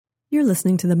You're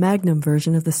listening to the Magnum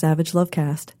version of the Savage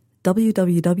Lovecast.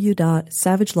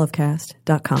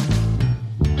 www.savagelovecast.com.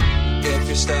 If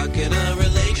you're stuck in a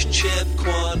relationship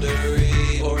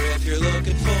quandary, or if you're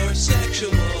looking for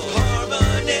sexual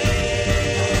harmony,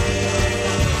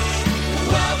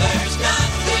 well, there's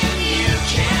nothing you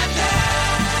can't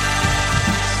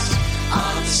ask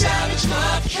on the Savage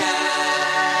Lovecast.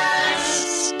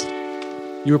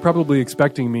 You were probably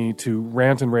expecting me to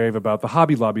rant and rave about the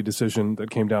Hobby Lobby decision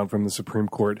that came down from the Supreme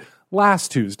Court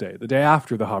last Tuesday, the day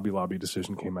after the Hobby Lobby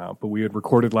decision came out. But we had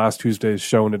recorded last Tuesday's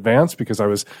show in advance because I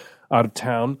was out of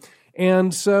town.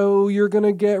 And so you're going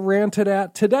to get ranted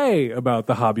at today about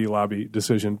the Hobby Lobby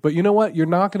decision. But you know what? You're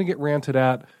not going to get ranted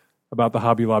at about the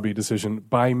Hobby Lobby decision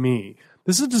by me.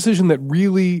 This is a decision that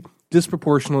really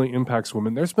disproportionately impacts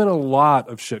women. There's been a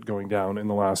lot of shit going down in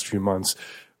the last few months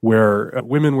where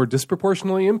women were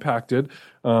disproportionately impacted.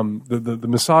 The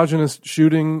misogynist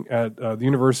shooting at the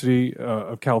University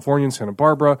of California in Santa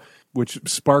Barbara, which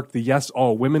sparked the Yes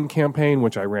All Women campaign,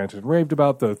 which I ranted and raved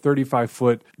about, the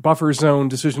 35-foot buffer zone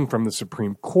decision from the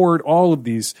Supreme Court, all of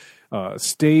these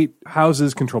state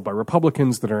houses controlled by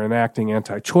Republicans that are enacting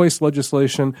anti-choice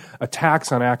legislation,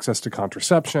 attacks on access to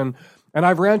contraception. And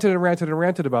I've ranted and ranted and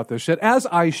ranted about this shit, as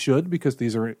I should, because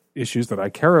these are issues that I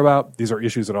care about. These are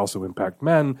issues that also impact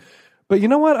men. But you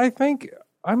know what? I think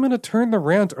I'm going to turn the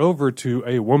rant over to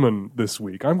a woman this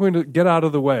week. I'm going to get out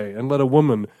of the way and let a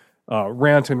woman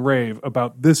rant and rave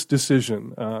about this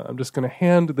decision. I'm just going to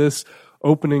hand this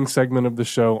opening segment of the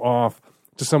show off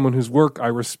to someone whose work I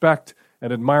respect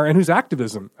and admire, and whose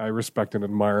activism I respect and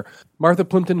admire. Martha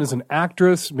Plimpton is an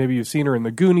actress. Maybe you've seen her in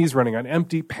The Goonies, Running on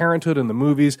Empty, Parenthood, and the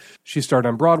movies. She starred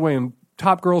on Broadway in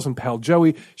Top Girls and Pal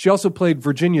Joey. She also played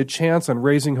Virginia Chance on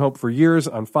Raising Hope for years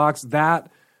on Fox. That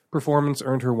performance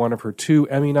earned her one of her 2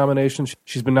 Emmy nominations.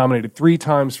 She's been nominated 3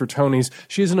 times for Tonys.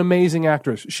 She's an amazing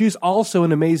actress. She's also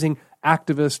an amazing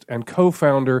activist and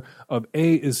co-founder of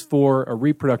A is For, a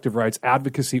reproductive rights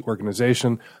advocacy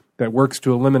organization that works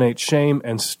to eliminate shame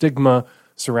and stigma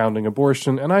surrounding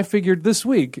abortion. And I figured this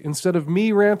week, instead of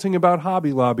me ranting about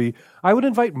Hobby Lobby, I would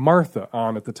invite Martha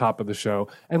on at the top of the show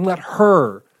and let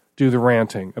her do the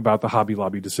ranting about the Hobby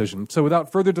Lobby decision. So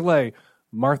without further delay,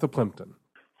 Martha Plimpton.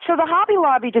 So the Hobby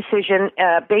Lobby decision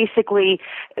basically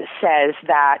says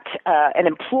that an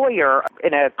employer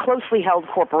in a closely held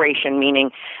corporation, meaning,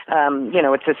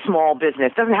 it's a small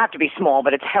business, doesn't have to be small,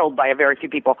 but it's held by a very few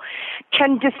people,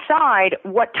 can decide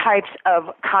what types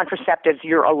of contraceptives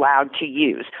you're allowed to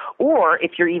use, or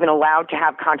if you're even allowed to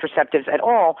have contraceptives at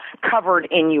all covered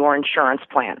in your insurance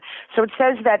plan. So it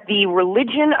says that the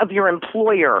religion of your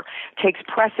employer takes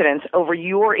precedence over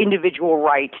your individual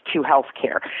right to health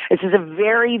care. This is a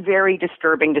very, very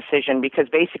disturbing decision, because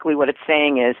basically what it's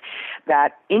saying is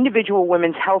that individual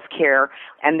women's health care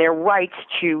and their rights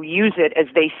to use it as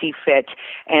they see fit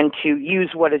and to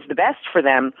use what is the best for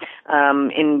them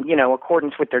in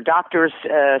accordance with their doctor's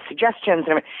suggestions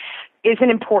isn't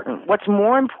important. What's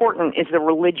more important is the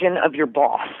religion of your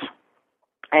boss.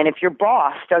 And if your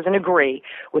boss doesn't agree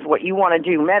with what you want to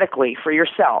do medically for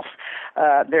yourself,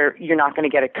 you're not going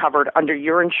to get it covered under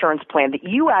your insurance plan that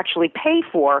you actually pay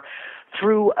for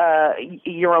through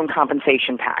your own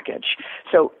compensation package.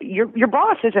 So your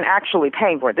boss isn't actually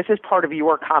paying for it. This is part of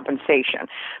your compensation.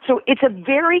 So it's a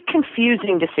very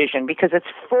confusing decision because it's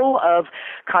full of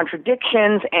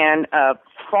contradictions and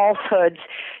falsehoods.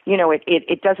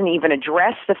 It doesn't even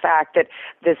address the fact that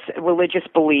this religious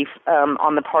belief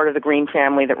on the part of the Green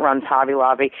family that runs Hobby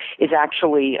Lobby is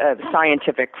actually a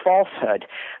scientific falsehood.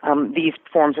 These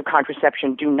forms of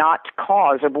contraception do not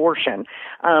cause abortion.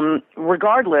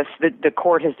 Regardless, the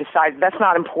court has decided that's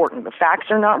not important. The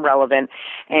facts are not relevant,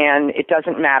 and it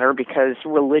doesn't matter because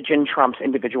religion trumps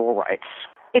individual rights.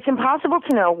 It's impossible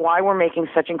to know why we're making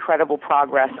such incredible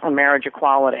progress on marriage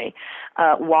equality,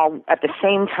 while at the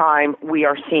same time we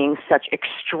are seeing such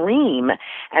extreme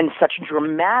and such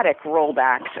dramatic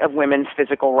rollbacks of women's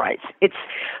physical rights. It's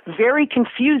very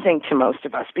confusing to most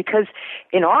of us because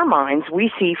in our minds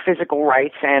we see physical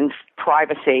rights and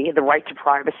privacy, the right to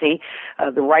privacy,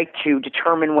 the right to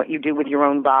determine what you do with your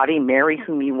own body, marry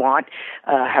whom you want,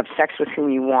 have sex with whom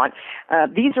you want.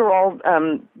 These are all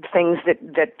things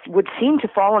that would seem to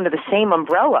fall under the same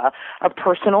umbrella of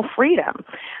personal freedom.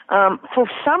 For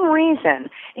some reason,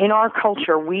 in our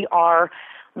culture, we are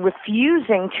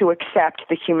refusing to accept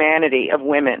the humanity of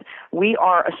women. We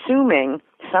are assuming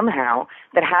somehow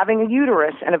that having a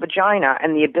uterus and a vagina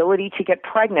and the ability to get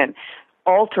pregnant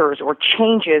alters or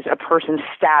changes a person's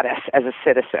status as a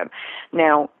citizen.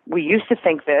 Now, we used to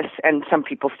think this, and some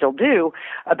people still do,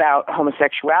 about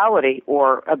homosexuality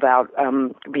or about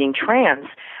being trans,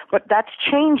 but that's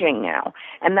changing now,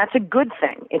 and that's a good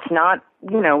thing. It's not,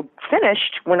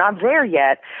 finished. We're not there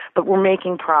yet, but we're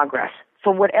making progress.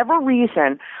 For whatever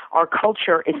reason, our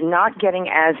culture is not getting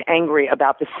as angry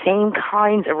about the same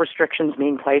kinds of restrictions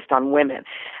being placed on women.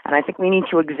 And I think we need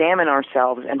to examine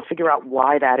ourselves and figure out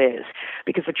why that is.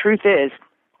 Because the truth is,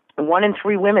 1 in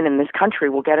 3 women in this country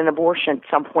will get an abortion at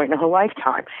some point in her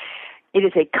lifetime. It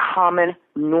is a common,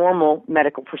 normal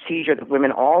medical procedure that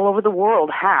women all over the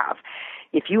world have.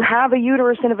 If you have a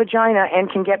uterus and a vagina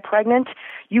and can get pregnant,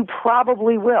 you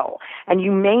probably will. And you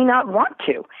may not want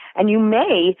to. And you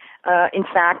may, in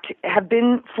fact, have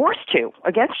been forced to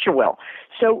against your will.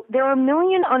 So there are a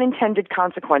million unintended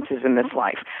consequences in this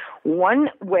life. One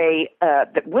way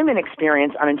that women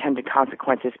experience unintended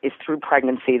consequences is through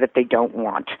pregnancy that they don't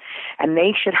want. And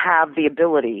they should have the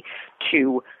ability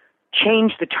to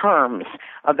change the terms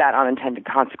of that unintended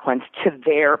consequence to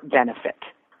their benefit.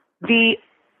 The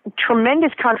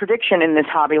tremendous contradiction in this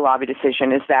Hobby Lobby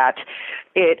decision is that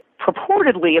it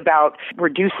purportedly about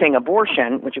reducing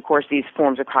abortion, which of course these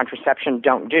forms of contraception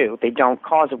don't do. They don't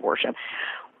cause abortion.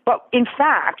 But in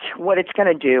fact, what it's going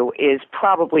to do is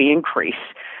probably increase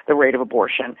the rate of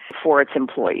abortion for its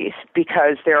employees,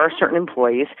 because there are certain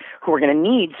employees who are going to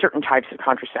need certain types of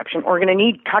contraception or are going to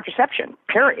need contraception,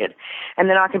 period, and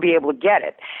they're not going to be able to get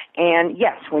it. And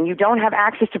yes, when you don't have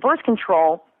access to birth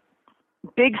control,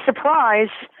 big surprise,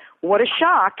 what a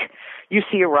shock, you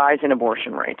see a rise in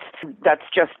abortion rates. That's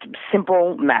just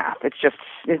simple math. It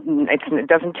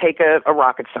doesn't take a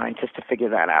rocket scientist to figure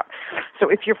that out. So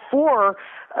if you're for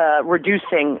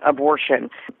reducing abortion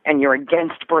and you're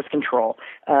against birth control,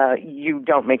 you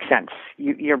don't make sense.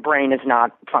 Your brain is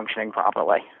not functioning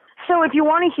properly. So if you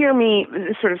want to hear me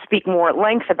sort of speak more at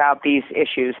length about these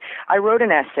issues, I wrote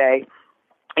an essay.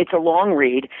 It's a long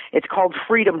read. It's called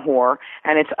Freedom Whore,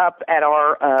 and it's up at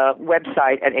our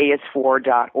website at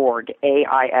AISFOR.org,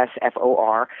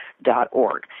 AISFOR.org.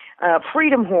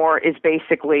 Freedom Whore is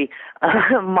basically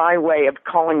my way of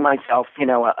calling myself,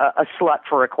 a slut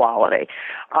for equality.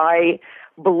 I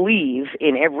believe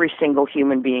in every single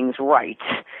human being's right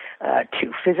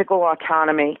to physical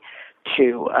autonomy,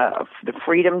 to the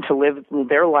freedom to live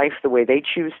their life the way they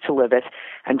choose to live it,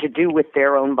 and to do with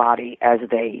their own body as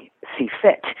they see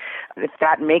fit. If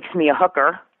that makes me a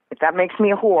hooker, if that makes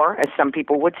me a whore, as some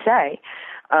people would say,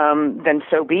 then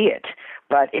so be it.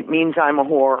 But it means I'm a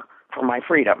whore for my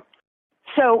freedom.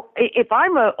 So if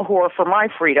I'm a whore for my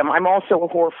freedom, I'm also a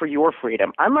whore for your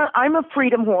freedom. I'm a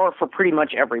freedom whore for pretty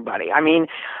much everybody. I mean,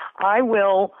 I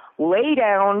will lay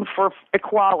down for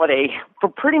equality for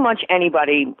pretty much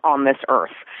anybody on this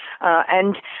earth.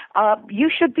 And you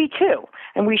should be too.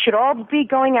 And we should all be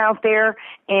going out there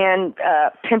and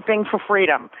pimping for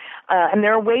freedom. And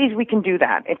there are ways we can do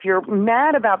that. If you're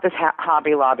mad about this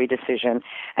Hobby Lobby decision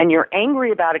and you're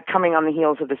angry about it coming on the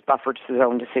heels of this buffer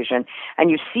zone decision, and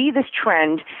you see this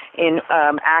trend in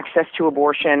access to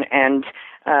abortion and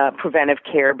preventive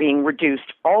care being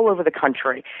reduced all over the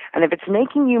country, and if it's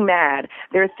making you mad,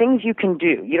 there are things you can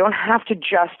do. You don't have to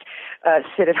just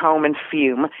sit at home and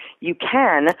fume. You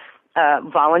can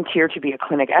volunteer to be a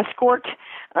clinic escort.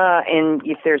 And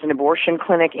if there's an abortion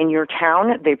clinic in your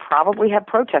town, they probably have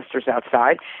protesters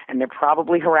outside, and they're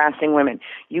probably harassing women.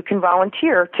 You can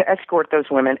volunteer to escort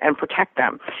those women and protect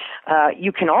them.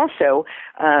 You can also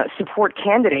support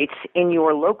candidates in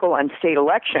your local and state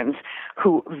elections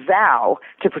who vow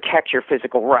to protect your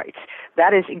physical rights.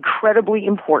 That is incredibly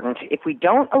important. If we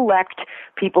don't elect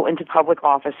people into public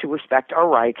office who respect our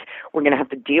rights, we're going to have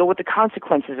to deal with the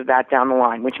consequences of that down the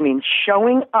line, which means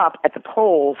showing up at the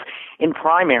polls in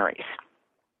primaries.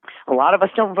 A lot of us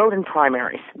don't vote in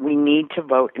primaries. We need to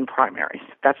vote in primaries.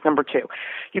 That's number 2.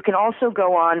 You can also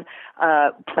go on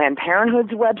Planned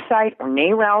Parenthood's website or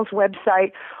NARAL's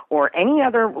website or any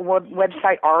other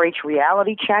website, RH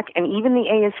Reality Check, and even the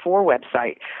AS4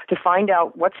 website to find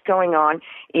out what's going on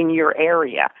in your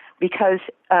area, because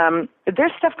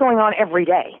there's stuff going on every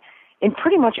day in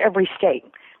pretty much every state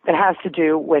that has to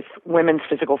do with women's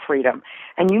physical freedom.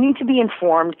 And you need to be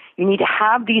informed. You need to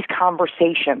have these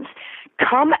conversations.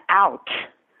 Come out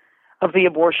of the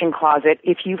abortion closet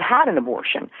if you've had an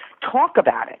abortion. Talk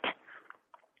about it.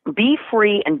 Be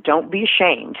free and don't be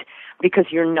ashamed, because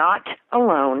you're not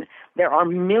alone. There are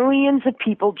millions of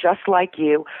people just like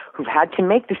you who've had to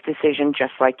make this decision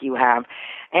just like you have,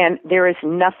 and there is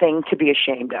nothing to be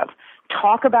ashamed of.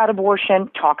 Talk about abortion.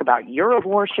 Talk about your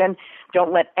abortion.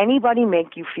 Don't let anybody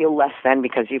make you feel less than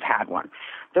because you've had one.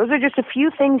 Those are just a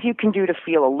few things you can do to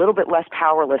feel a little bit less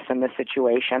powerless in this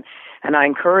situation, and I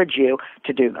encourage you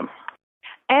to do them.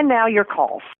 And now your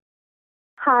calls.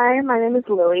 Hi, my name is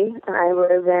Lily, and I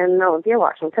live in Olympia,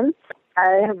 Washington.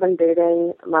 I have been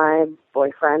dating my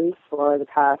boyfriend for the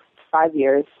past 5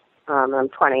 years. I'm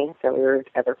 20, so we were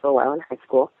together for a while in high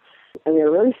school. And we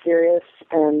were really serious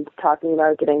and talking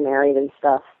about getting married and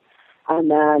stuff.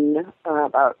 And then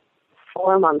about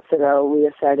 4 months ago, we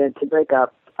decided to break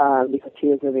up because he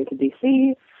was moving to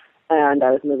D.C., and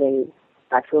I was moving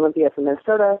back to Olympia from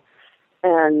Minnesota.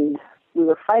 And we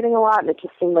were fighting a lot, and it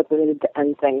just seemed like we needed to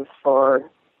end things for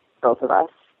both of us.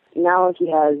 Now he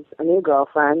has a new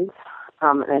girlfriend,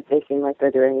 and they seem like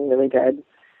they're doing really good.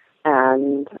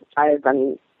 And I've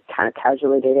been kind of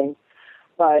casually dating.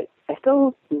 But I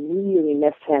still really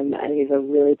miss him, and he's a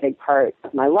really big part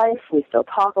of my life. We still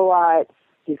talk a lot.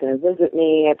 He's going to visit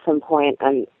me at some point,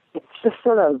 and it's just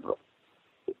sort of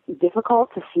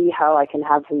difficult to see how I can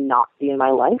have him not be in my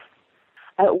life.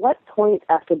 At what point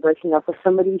after breaking up with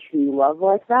somebody who you love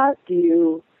like that do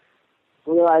you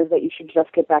realize that you should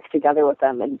just get back together with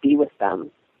them and be with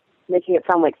them? Making it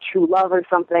sound like true love or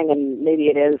something, and maybe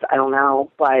it is, I don't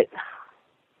know, but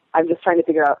I'm just trying to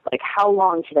figure out, like, how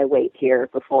long should I wait here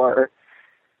before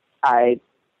I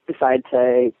decide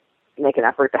to make an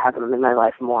effort to have him in my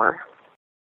life more?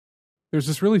 There's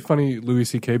this really funny Louis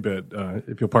C.K. bit,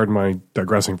 if you'll pardon my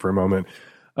digressing for a moment,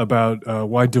 about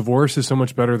why divorce is so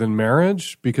much better than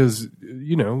marriage, because,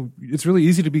 you know, it's really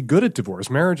easy to be good at divorce.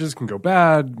 Marriages can go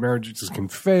bad, marriages can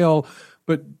fail,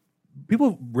 but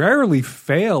people rarely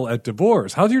fail at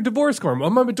divorce. How's your divorce going? Oh,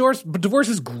 my divorce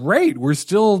is great. We're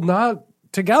still not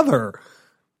together.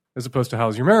 As opposed to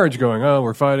how's your marriage going? Oh,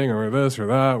 we're fighting or this or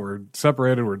that. We're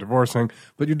separated. We're divorcing.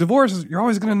 But your divorce, you're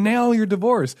always going to nail your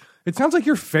divorce. It sounds like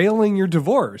you're failing your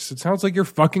divorce. It sounds like you're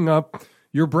fucking up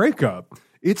your breakup.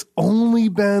 It's only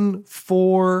been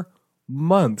 4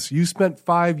 months. You spent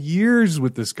 5 years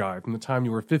with this guy from the time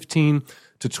you were 15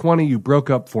 to 20. You broke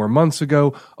up 4 months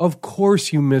ago. Of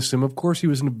course you miss him. Of course he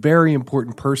was a very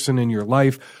important person in your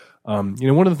life. You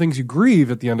know, one of the things you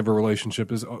grieve at the end of a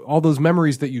relationship is all those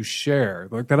memories that you share.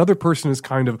 Like that other person is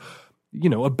kind of, you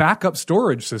know, a backup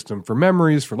storage system for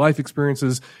memories, for life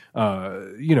experiences,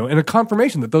 you know, and a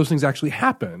confirmation that those things actually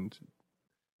happened.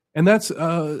 And that's,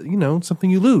 you know,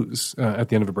 something you lose at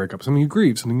the end of a breakup, something you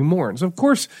grieve, something you mourn. So, of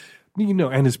course, you know,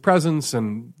 and his presence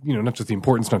and, you know, not just the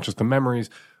importance, not just the memories,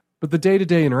 but the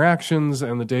day-to-day interactions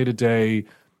and the day-to-day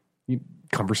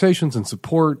conversations and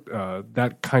support,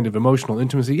 that kind of emotional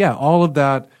intimacy. Yeah, all of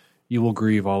that you will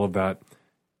grieve, all of that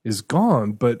is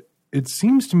gone. But it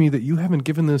seems to me that you haven't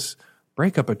given this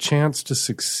breakup a chance to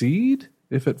succeed.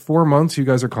 If at 4 months you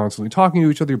guys are constantly talking to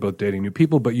each other, you're both dating new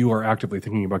people, but you are actively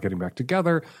thinking about getting back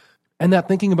together, and that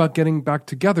thinking about getting back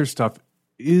together stuff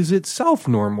is itself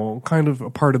normal, kind of a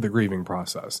part of the grieving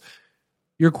process.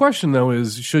 Your question, though,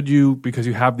 is should you, because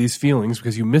you have these feelings,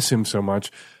 because you miss him so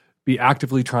much, be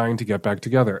actively trying to get back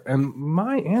together? And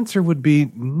my answer would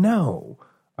be no.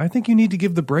 I think you need to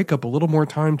give the breakup a little more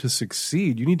time to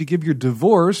succeed. You need to give your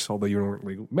divorce, although you weren't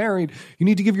legally married, you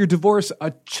need to give your divorce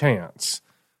a chance.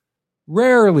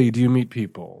 Rarely do you meet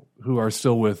people who are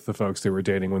still with the folks they were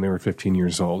dating when they were 15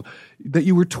 years old. That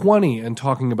you were 20 and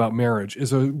talking about marriage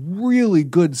is a really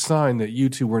good sign that you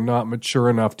two were not mature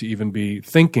enough to even be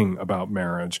thinking about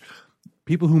marriage.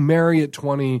 People who marry at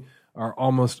 20 are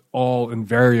almost all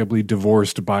invariably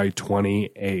divorced by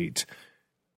 28.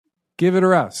 Give it a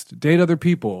rest. Date other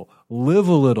people. Live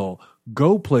a little.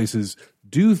 Go places.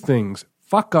 Do things.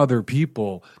 Fuck other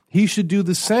people. He should do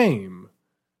the same.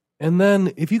 And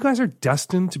then if you guys are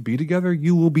destined to be together,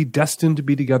 you will be destined to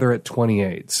be together at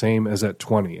 28, same as at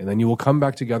 20. And then you will come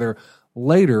back together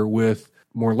later with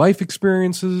more life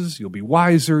experiences. You'll be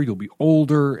wiser. You'll be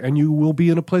older. And you will be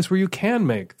in a place where you can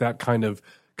make that kind of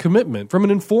commitment from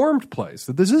an informed place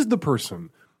that this is the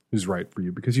person who's right for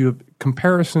you because you have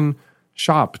comparison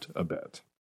shopped a bit.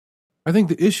 I think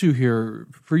the issue here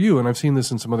for you, and I've seen this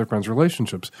in some other friends'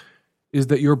 relationships, is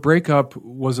that your breakup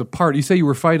was a part, you say you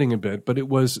were fighting a bit, but it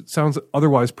sounds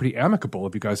otherwise pretty amicable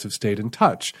if you guys have stayed in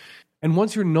touch. And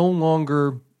once you're no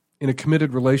longer in a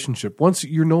committed relationship, once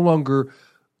you're no longer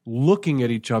looking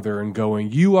at each other and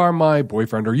going, you are my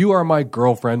boyfriend or you are my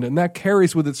girlfriend, and that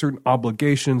carries with it certain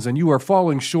obligations and you are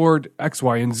falling short X,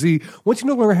 Y, and Z. Once you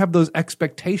no longer have those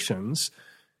expectations,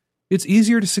 it's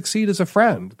easier to succeed as a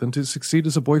friend than to succeed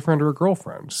as a boyfriend or a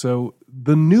girlfriend. So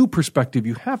the new perspective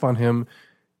you have on him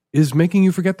is making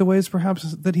you forget the ways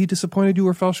perhaps that he disappointed you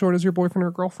or fell short as your boyfriend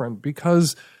or girlfriend,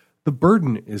 because the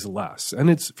burden is less and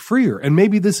it's freer. And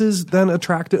maybe this is then a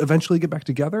track to eventually get back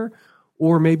together,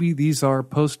 Or maybe these are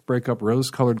post-breakup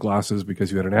rose-colored glasses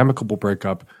because you had an amicable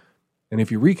breakup. And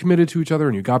if you recommitted to each other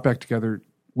and you got back together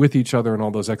with each other and all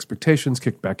those expectations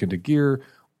kicked back into gear,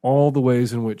 all the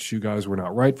ways in which you guys were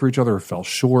not right for each other or fell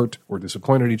short or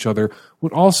disappointed each other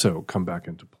would also come back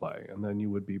into play. And then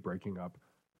you would be breaking up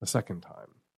a second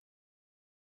time.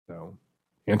 So,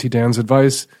 Auntie Dan's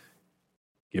advice,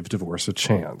 give divorce a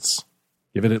chance.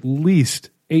 Give it at least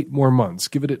 8 more months.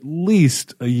 Give it at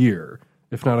least a year,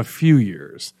 if not a few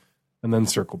years, and then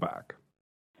circle back.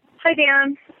 Hi,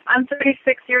 Dan. I'm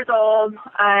 36 years old.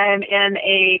 I'm in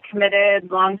a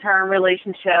committed long-term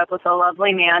relationship with a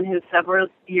lovely man who's several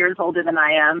years older than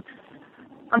I am.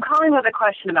 I'm calling with a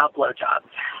question about blowjobs.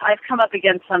 I've come up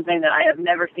against something that I have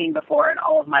never seen before in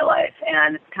all of my life,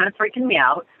 and it's kind of freaking me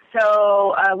out.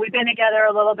 So we've been together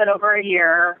a little bit over a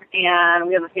year, and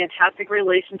we have a fantastic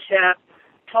relationship.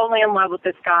 Totally in love with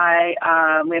this guy.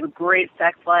 We have a great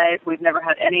sex life. We've never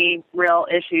had any real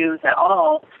issues at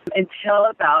all until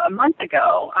about a month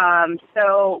ago.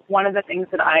 So one of the things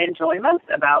that I enjoy most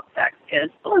about sex is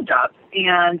blowjobs,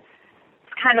 and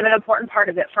it's kind of an important part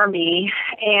of it for me.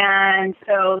 And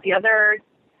so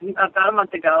about a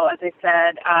month ago, as I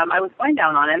said, I was going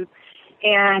down on him,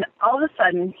 and all of a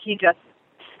sudden he just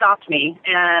stopped me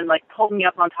and pulled me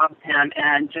up on top of him,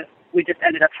 and we just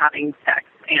ended up having sex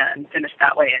and finished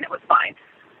that way, and it was fine.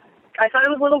 I thought it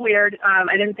was a little weird.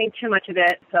 I didn't think too much of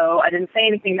it, so I didn't say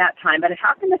anything that time, but it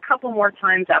happened a couple more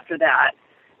times after that.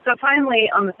 So finally,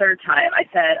 on the third time, I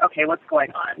said, okay, what's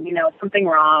going on? Is something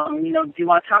wrong? Do you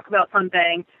want to talk about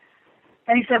something?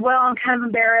 And he said, well, I'm kind of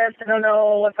embarrassed. I don't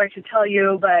know if I should tell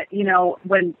you, but,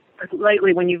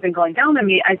 lately when you've been going down on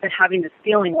me, I've been having this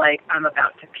feeling like I'm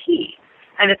about to pee.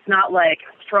 And it's not like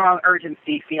a strong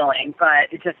urgency feeling, but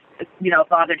it just,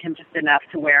 bothered him just enough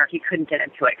to where he couldn't get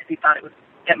into it because he thought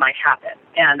it might happen.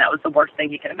 And that was the worst thing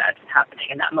he could imagine happening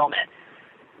in that moment.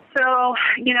 So,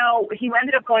 he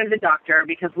ended up going to the doctor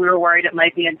because we were worried it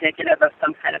might be indicative of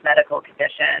some kind of medical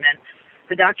condition. And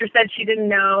the doctor said she didn't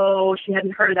know, she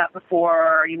hadn't heard of that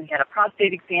before. He had a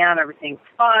prostate exam, everything's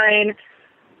fine,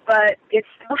 but it's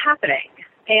still happening.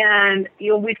 And,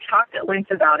 we've talked at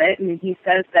length about it, and he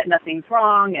says that nothing's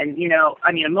wrong. And,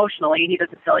 emotionally, he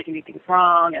doesn't feel like anything's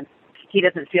wrong. And he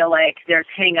doesn't feel like there's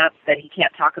hang-ups that he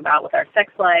can't talk about with our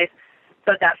sex life.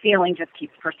 But that feeling just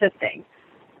keeps persisting.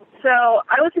 So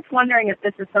I was just wondering if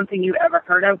this is something you ever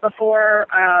heard of before.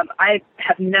 I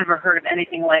have never heard of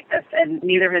anything like this, and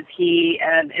neither has he.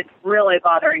 And it's really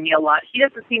bothering me a lot. He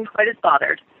doesn't seem quite as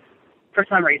bothered for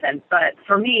some reason. But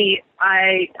for me,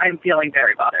 I'm feeling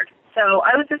very bothered. So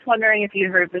I was just wondering if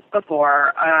you'd heard this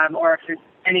before, or if there's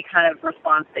any kind of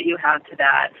response that you have to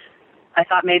that. I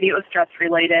thought maybe it was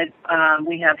stress-related.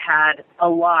 We have had a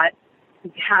lot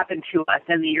happen to us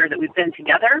in the year that we've been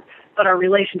together, but our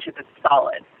relationship is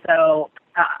solid. So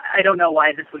I don't know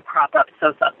why this would crop up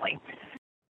so suddenly.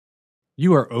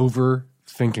 You are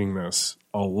overthinking this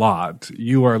a lot.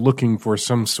 You are looking for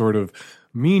some sort of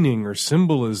meaning or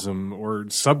symbolism or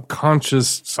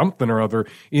subconscious something or other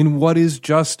in what is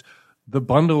just the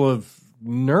bundle of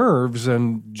nerves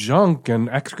and junk and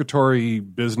excretory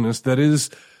business that is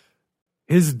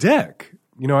his dick.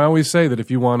 I always say that if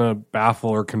you want to baffle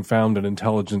or confound an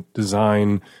intelligent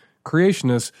design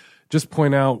creationist, just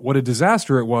point out what a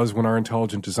disaster it was when our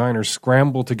intelligent designers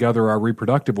scrambled together our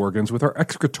reproductive organs with our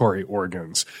excretory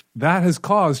organs. That has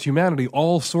caused humanity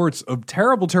all sorts of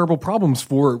terrible, terrible problems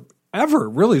forever,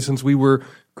 really, since we were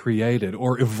created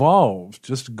or evolved.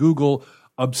 Just Google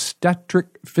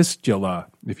obstetric fistula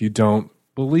if you don't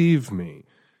believe me.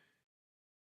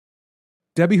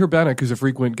 Debbie Herbenek, who's a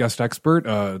frequent guest expert,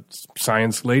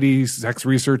 science lady, sex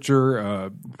researcher,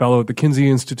 fellow at the Kinsey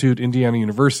Institute, Indiana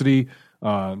University,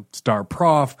 star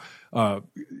prof,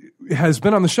 has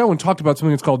been on the show and talked about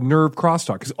something that's called nerve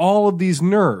crosstalk. Because all of these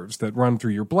nerves that run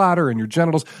through your bladder and your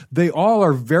genitals, they all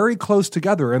are very close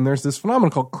together. And there's this phenomenon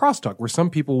called crosstalk, where some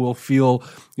people will feel,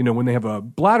 when they have a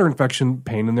bladder infection,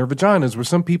 pain in their vaginas, where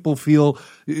some people feel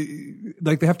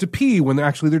like they have to pee when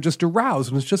they're just aroused.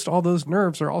 And it's just all those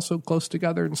nerves are also close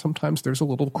together. And sometimes there's a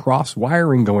little cross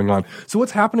wiring going on. So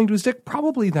what's happening to his dick?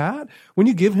 Probably that. When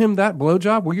you give him that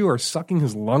blowjob where you are sucking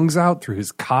his lungs out through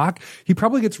his cock, he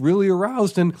probably gets really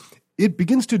aroused, and it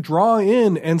begins to draw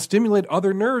in and stimulate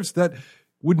other nerves that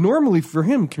would normally for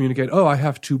him communicate, oh, I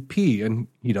have to pee, and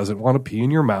he doesn't want to pee in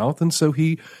your mouth, and so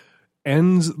he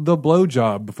ends the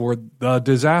blowjob before the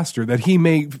disaster that he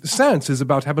may sense is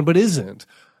about to happen but isn't.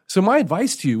 So my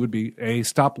advice to you would be, A,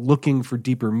 stop looking for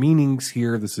deeper meanings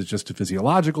here. This is just a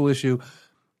physiological issue.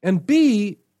 And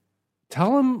B,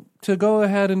 tell him to go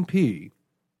ahead and pee,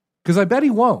 because I bet he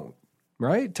won't.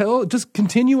 Right? Just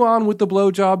continue on with the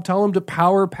blowjob. Tell him to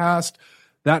power past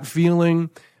That feeling,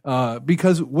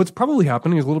 because what's probably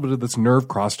happening is a little bit of this nerve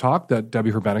crosstalk that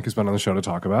Debbie Herbenek has been on the show to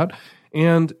talk about,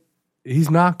 and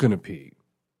he's not going to pee.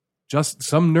 Just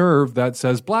some nerve that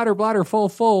says bladder, bladder, full,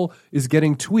 full is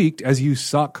getting tweaked as you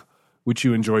suck, which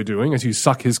you enjoy doing, as you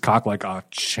suck his cock like a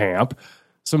champ.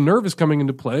 Some nerve is coming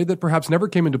into play that perhaps never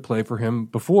came into play for him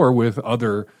before with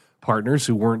other partners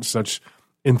who weren't such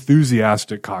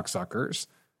enthusiastic cocksuckers.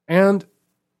 And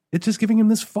it's just giving him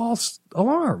this false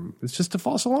alarm. It's just a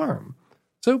false alarm.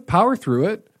 So power through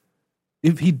it.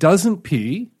 If he doesn't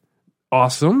pee,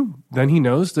 awesome. Then he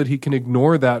knows that he can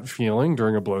ignore that feeling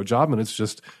during a blowjob, and it's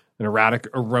just an erratic,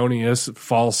 erroneous,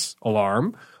 false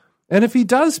alarm. And if he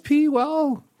does pee,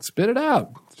 well, spit it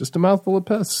out. It's just a mouthful of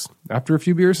piss. After a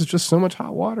few beers, it's just so much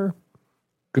hot water.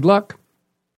 Good luck.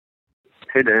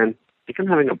 Hey, Dan. I think I'm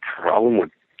having a problem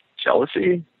with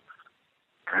jealousy,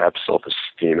 perhaps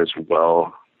self-esteem as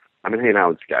well. I've been hanging out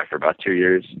with this guy for about 2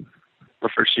 years. The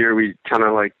first year, we kind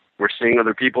of like were seeing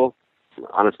other people.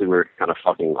 Honestly, we were kind of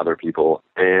fucking other people.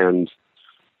 And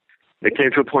it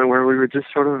came to a point where we were just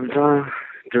sort of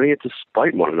doing it to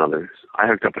spite one another. I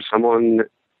hooked up with someone,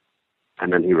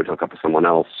 and then he would hook up with someone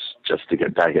else just to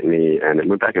get back at me, and it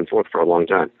went back and forth for a long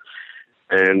time.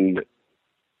 And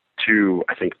to,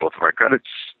 I think, both of our credits,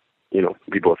 you know,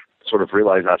 we both sort of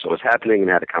realized that's what was happening and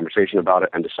had a conversation about it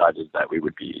and decided that we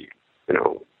would be, you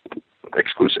know,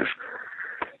 exclusive.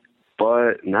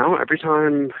 But now every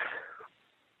time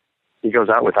he goes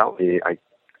out without me, I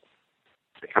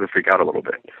kind of freak out a little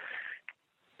bit.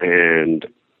 And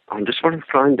I'm just sort of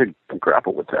trying to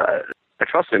grapple with that. I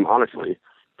trust him, honestly,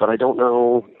 but I don't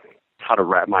know how to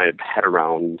wrap my head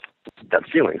around that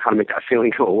feeling, how to make that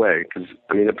feeling go away. Because,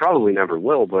 I mean, it probably never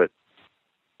will, but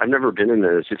I've never been in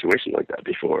a situation like that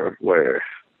before where,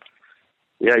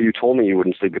 yeah, you told me you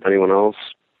wouldn't sleep with anyone else,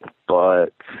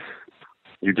 but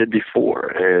you did before.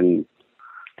 And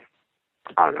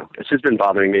I don't know. It's just been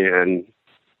bothering me, and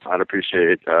I'd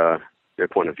appreciate your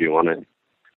point of view on it.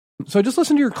 So I just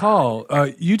listened to your call.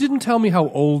 You didn't tell me how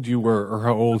old you were or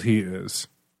how old he is.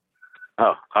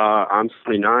 Oh, I'm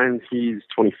 29. He's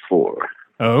 24.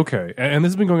 Oh, okay. And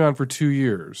this has been going on for 2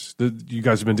 years. You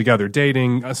guys have been together,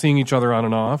 dating, seeing each other on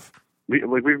and off? We've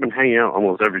been hanging out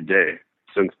almost every day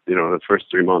since, you know, the first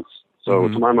 3 months. So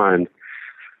to my mind,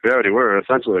 we already were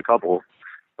essentially a couple,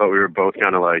 but we were both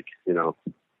kind of like, you know,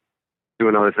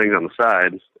 doing other things on the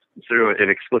side through an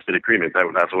explicit agreement that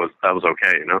was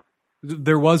okay, you know?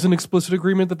 There was an explicit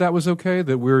agreement that was okay,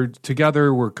 that we're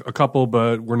together, we're a couple,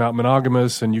 but we're not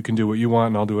monogamous, and you can do what you want,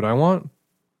 and I'll do what I want?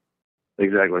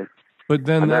 Exactly. But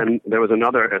then there was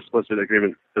another explicit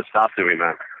agreement to stop doing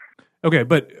that. Okay,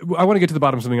 but I want to get to the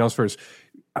bottom of something else first.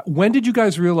 When did you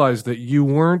guys realize that you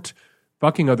weren't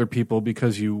fucking other people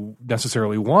because you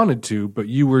necessarily wanted to, but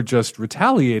you were just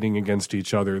retaliating against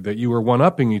each other, that you were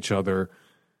one-upping each other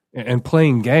and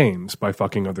playing games by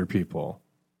fucking other people?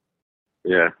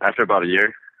 Yeah, after about a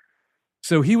year.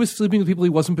 So he was sleeping with people he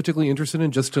wasn't particularly interested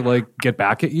in just to, like, get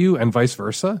back at you and vice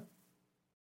versa?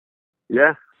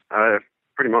 Yeah,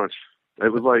 pretty much.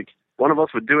 It was like one of us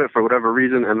would do it for whatever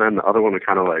reason, and then the other one would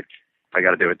kind of like, I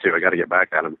got to do it too. I got to get back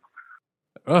at him.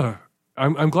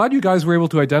 I'm glad you guys were able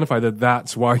to identify that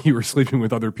that's why you were sleeping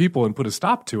with other people and put a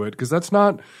stop to it, because that's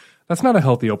not a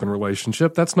healthy open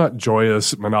relationship. That's not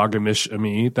joyous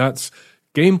monogamish-amy. That's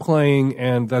game playing,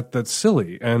 and that's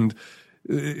silly, and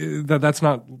that's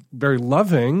not very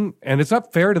loving, and it's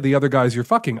not fair to the other guys you're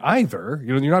fucking either.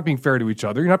 You know, you're not being fair to each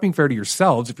other. You're not being fair to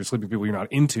yourselves if you're sleeping with people you're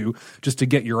not into just to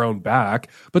get your own back.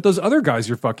 But those other guys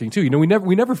you're fucking too. You know,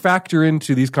 we never factor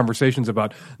into these conversations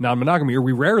about non-monogamy, or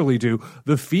we rarely do,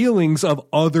 the feelings of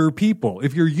other people.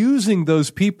 If you're using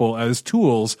those people as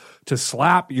tools to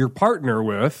slap your partner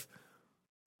with,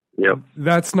 yep,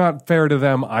 that's not fair to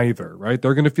them either, right?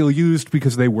 They're going to feel used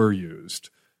because they were used.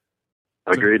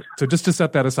 Agreed. So just to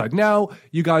set that aside. Now,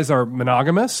 you guys are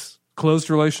monogamous, closed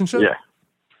relationship? Yeah,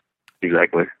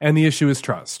 exactly. And the issue is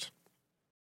trust.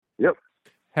 Yep.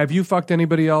 Have you fucked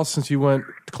anybody else since you went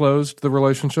closed the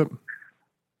relationship?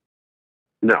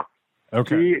 No.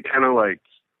 Okay. He kind of like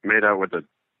made out with they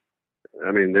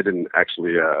didn't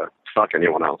actually fuck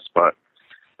anyone else, but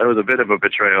there was a bit of a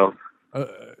betrayal.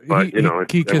 But,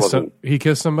 he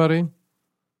kissed somebody?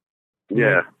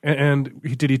 Yeah. And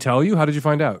did he tell you? How did you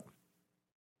find out?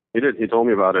 He did. He told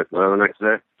me about it the next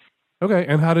day. Okay,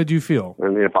 and how did you feel?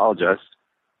 And he apologized.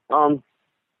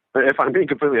 If I'm being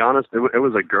completely honest, it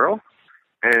was a girl,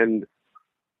 and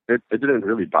it didn't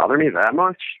really bother me that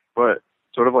much, but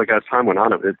sort of like as time went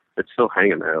on, it's still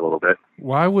hanging there a little bit.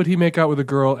 Why would he make out with a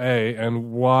girl, A,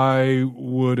 and why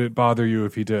would it bother you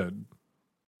if he did?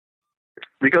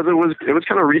 Because it was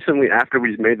kind of recently after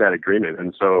we made that agreement,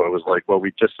 and so it was like, well,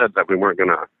 we just said that we weren't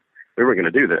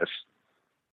gonna do this,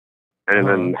 and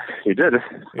then he did,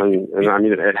 and I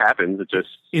mean, it happened. It just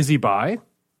is he bi?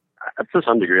 To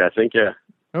some degree, I think, yeah.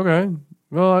 Okay.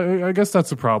 Well, I guess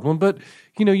that's a problem. But,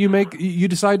 you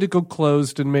decide to go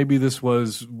closed, and maybe this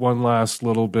was one last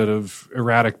little bit of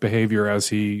erratic behavior as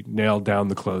he nailed down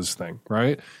the closed thing,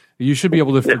 right? You should be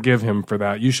able to forgive him for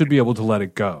that. You should be able to let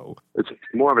it go. It's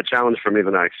more of a challenge for me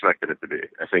than I expected it to be,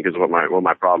 I think, is what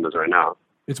my problem is right now.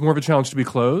 It's more of a challenge to be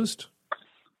closed?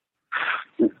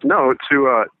 No,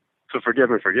 to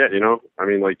forgive and forget, I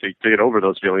mean, like, to get over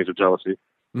those feelings of jealousy.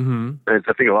 Mm-hmm. And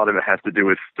I think a lot of it has to do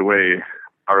with the way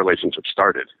our relationship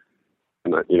started,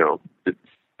 and that, the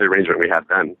arrangement we had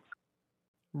then.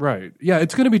 Right. Yeah,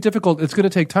 it's going to be difficult. It's going to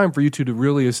take time for you two to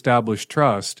really establish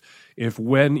trust. If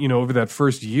over that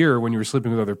first year when you were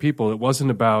sleeping with other people, it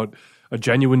wasn't about a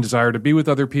genuine desire to be with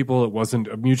other people. It wasn't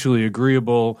a mutually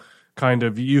agreeable kind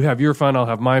of, you have your fun, I'll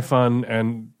have my fun,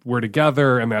 and we're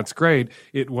together, and that's great.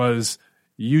 It was,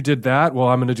 you did that, well,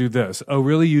 I'm going to do this. Oh,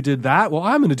 really? You did that? Well,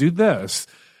 I'm going to do this.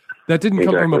 That didn't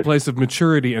come from a place of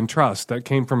maturity and trust. That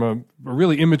came from a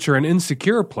really immature and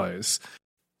insecure place.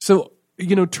 So,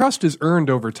 trust is earned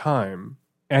over time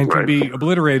and can be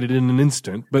obliterated in an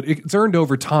instant, but it's earned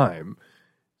over time.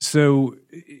 So,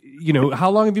 how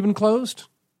long have you been closed?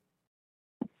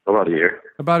 About a year.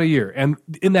 About a year. And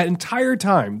in that entire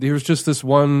time, there was just this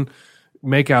one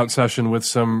makeout session with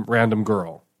some random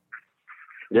girl.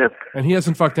 Yeah. And he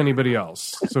hasn't fucked anybody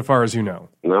else, so far as you know.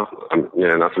 No,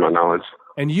 not to my knowledge.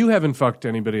 And you haven't fucked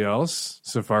anybody else,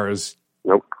 so far as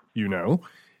you know.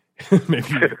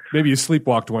 maybe you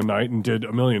sleepwalked one night and did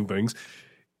a million things.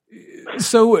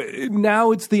 So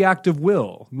now it's the act of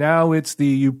will. Now it's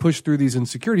you push through these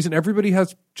insecurities, and everybody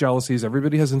has jealousies.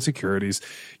 Everybody has insecurities.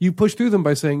 You push through them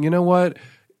by saying, you know what?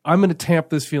 I'm going to tamp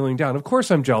this feeling down. Of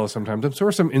course I'm jealous sometimes. Of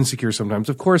course I'm insecure sometimes.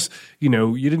 Of course, you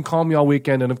didn't call me all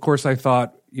weekend. And of course I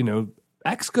thought,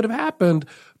 X could have happened,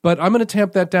 but I'm going to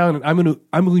tamp that down, and I'm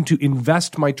going to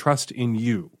invest my trust in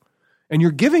you. And you're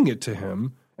giving it to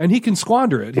him, and he can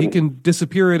squander it. He can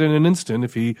disappear it in an instant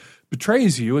if he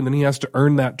betrays you, and then he has to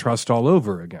earn that trust all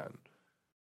over again.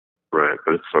 Right,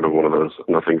 but it's sort of one of those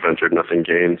nothing ventured, nothing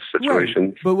gained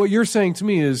situations. Right. But what you're saying to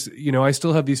me is, I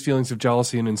still have these feelings of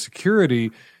jealousy and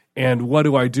insecurity, and what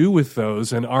do I do with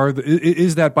those? And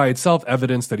is that by itself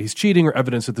evidence that he's cheating, or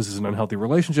evidence that this is an unhealthy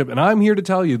relationship? And I'm here to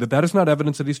tell you that is not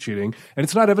evidence that he's cheating, and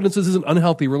it's not evidence this is an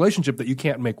unhealthy relationship that you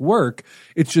can't make work.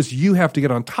 It's just you have to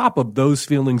get on top of those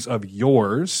feelings of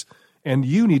yours, and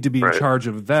you need to be in charge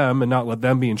of them and not let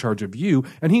them be in charge of you,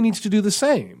 and he needs to do the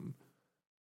same.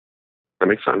 That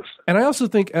makes sense. And I also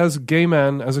think as gay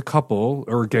men, as a couple,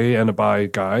 or gay and a bi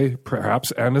guy,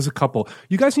 perhaps, and as a couple,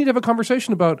 you guys need to have a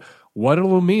conversation about what it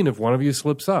will mean if one of you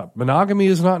slips up. Monogamy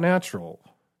is not natural.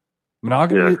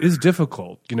 Monogamy is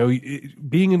difficult.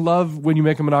 Being in love when you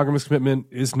make a monogamous commitment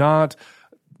does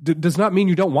not mean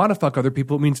you don't want to fuck other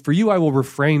people. It means for you, I will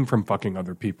refrain from fucking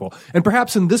other people. And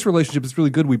perhaps in this relationship, it's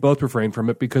really good we both refrain from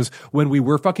it, because when we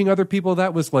were fucking other people,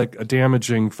 that was like a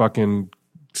damaging fucking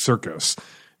circus.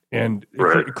 And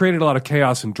it created a lot of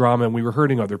chaos and drama, and we were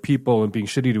hurting other people and being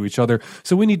shitty to each other.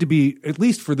 So we need to be, at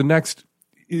least for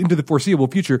into the foreseeable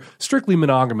future, strictly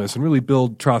monogamous and really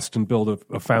build trust and build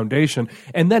a foundation.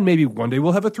 And then maybe one day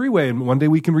we'll have a three-way, and one day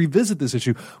we can revisit this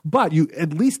issue. But you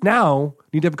at least now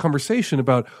need to have a conversation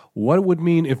about what it would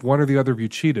mean if one or the other of you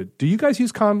cheated. Do you guys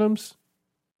use condoms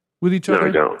with each other? No,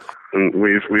 we don't. And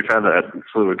we've had that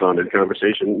fluid bonded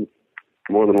conversation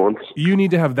more than once. You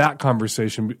need to have that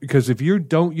conversation, because if you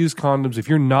don't use condoms, if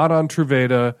you're not on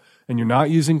Truvada and you're not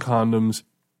using condoms,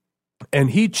 and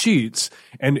he cheats,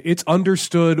 and it's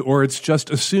understood or it's just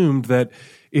assumed that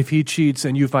if he cheats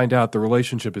and you find out the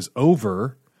relationship is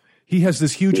over, he has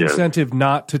this huge incentive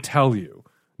not to tell you,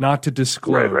 not to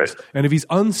disclose. Right. And if he's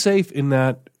unsafe in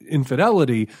that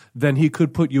infidelity, then he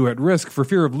could put you at risk for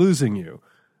fear of losing you,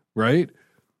 right?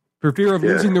 For fear of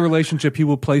losing the relationship, he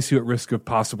will place you at risk of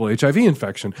possible HIV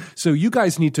infection. So you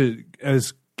guys need to,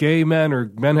 as gay men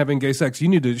or men having gay sex, you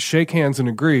need to shake hands and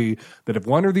agree that if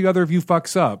one or the other of you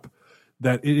fucks up,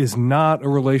 that it is not a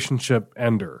relationship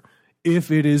ender. If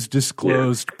it is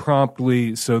disclosed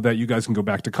promptly so that you guys can go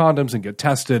back to condoms and get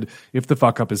tested if the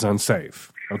fuck up is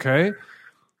unsafe, okay?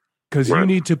 Because you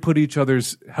need to put each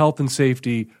other's health and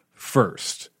safety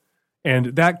first.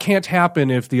 And that can't happen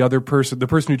if the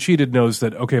person who cheated knows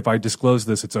that, okay, if I disclose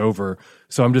this, it's over.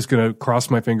 So I'm just going to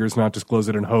cross my fingers, not disclose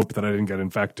it, and hope that I didn't get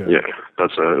infected. Yeah,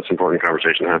 that's an important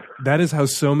conversation to have. That is how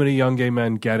so many young gay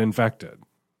men get infected,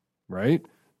 right?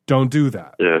 Don't do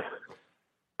that. Yeah.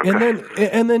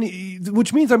 And then,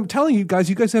 which means I'm telling you guys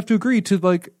have to agree to,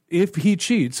 like, if he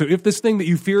cheats, so if this thing that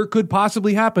you fear could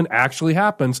possibly happen actually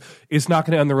happens, it's not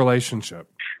going to end the relationship.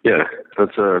 Yeah,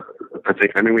 that's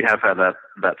I mean, we have had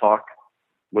that talk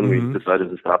when we decided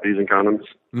to stop using condoms.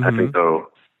 I think, though,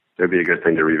 it'd be a good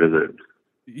thing to revisit.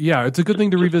 Yeah, it's a good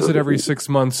thing to revisit every 6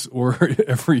 months or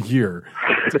every year.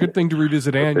 It's a good thing to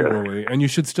revisit annually, and you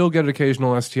should still get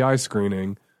occasional STI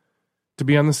screening to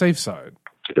be on the safe side.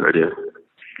 Good idea.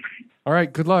 All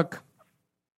right, good luck.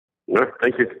 No,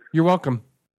 thank you. You're welcome.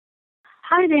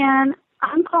 Hi, Dan.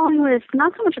 I'm calling with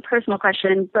not so much a personal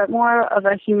question, but more of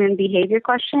a human behavior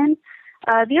question.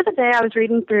 The other day, I was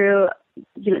reading through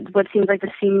what seems like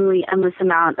a seemingly endless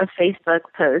amount of Facebook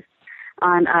posts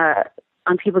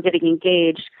on people getting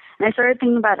engaged, and I started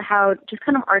thinking about how just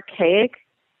kind of archaic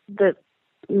the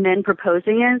men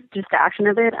proposing is, just the action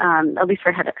of it, at least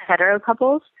for hetero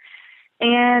couples.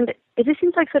 And it just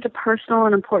seems like such a personal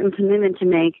and important commitment to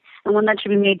make, and one that should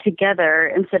be made together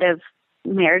instead of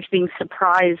marriage being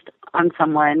surprised on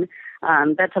someone,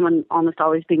 that someone almost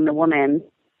always being the woman.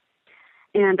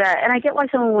 And I get why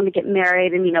someone would want to get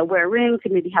married and, wear rings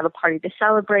and maybe have a party to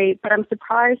celebrate, but I'm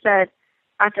surprised that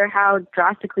after how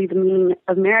drastically the meaning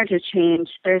of marriage has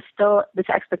changed, there's still this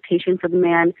expectation for the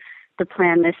man to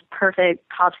plan this perfect,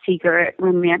 top-secret,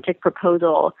 romantic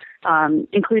proposal,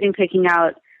 including picking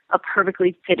out a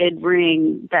perfectly fitted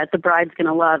ring that the bride's going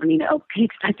to love and, be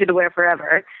expected to wear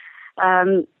forever.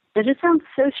 It just sounds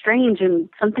so strange and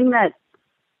something that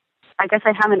I guess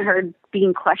I haven't heard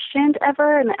being questioned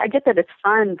ever. And I get that it's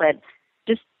fun, but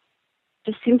just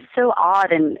seems so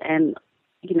odd and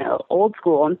old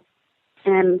school.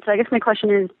 And so I guess my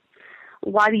question is,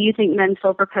 why do you think men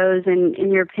still propose? And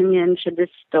in your opinion, should this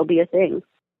still be a thing?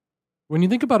 When you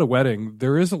think about a wedding,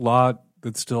 there is a lot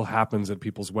that still happens at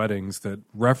people's weddings that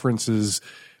references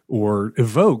or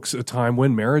evokes a time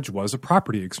when marriage was a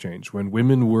property exchange, when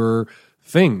women were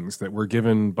things that were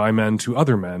given by men to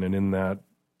other men, and in that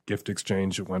gift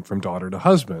exchange, it went from daughter to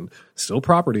husband, still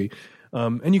property.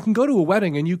 And you can go to a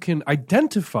wedding and you can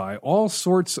identify all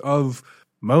sorts of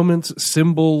moments,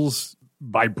 symbols,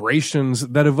 vibrations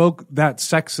that evoke that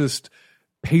sexist,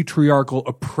 patriarchal,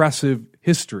 oppressive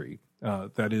history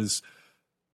that is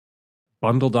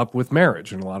bundled up with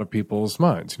marriage in a lot of people's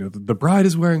minds. The bride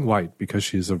is wearing white because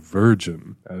she is a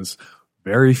virgin, as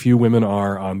very few women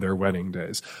are on their wedding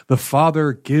days. The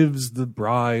father gives the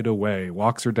bride away,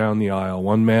 walks her down the aisle,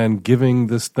 one man giving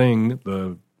this thing,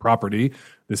 the property,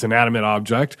 this inanimate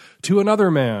object, to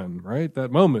another man, right? That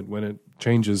moment when it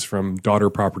changes from daughter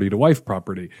property to wife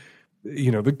property.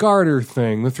 The garter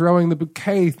thing, the throwing the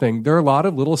bouquet thing. There are a lot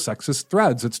of little sexist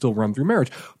threads that still run through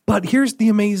marriage. But here's the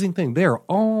amazing thing. They're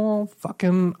all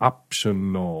fucking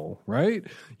optional, right?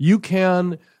 You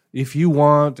can, if you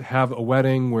want, have a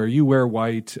wedding where you wear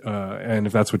white, and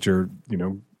if that's what your,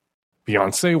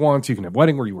 fiance wants, you can have a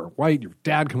wedding where you wear white. Your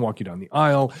dad can walk you down the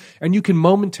aisle, and you can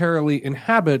momentarily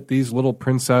inhabit these little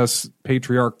princess,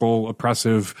 patriarchal,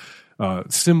 oppressive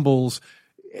symbols,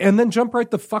 and then jump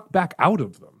right the fuck back out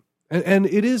of them. And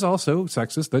it is also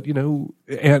sexist that,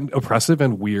 and oppressive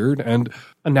and weird and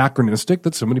anachronistic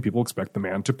that so many people expect the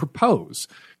man to propose.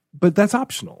 But that's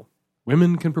optional.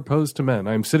 Women can propose to men.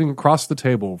 I'm sitting across the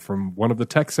table from one of the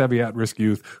tech-savvy at-risk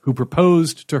youth who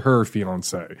proposed to her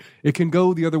fiancé. It can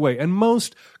go the other way. And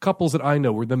most couples that I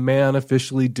know where the man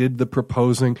officially did the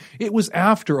proposing, it was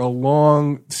after a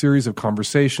long series of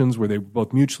conversations where they were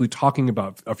both mutually talking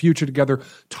about a future together,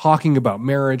 talking about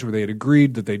marriage, where they had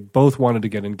agreed that they both wanted to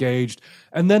get engaged.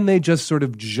 And then they just sort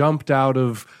of jumped out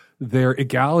of their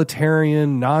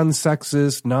egalitarian,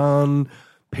 non-sexist,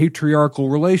 non-patriarchal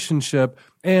relationship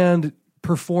and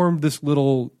performed this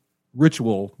little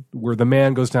ritual where the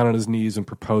man goes down on his knees and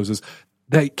proposes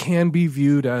that can be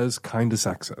viewed as kind of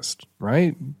sexist,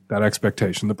 right? That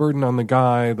expectation, the burden on the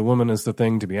guy, the woman is the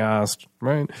thing to be asked,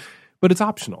 right? But it's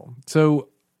optional. So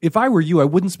if I were you, I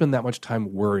wouldn't spend that much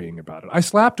time worrying about it. I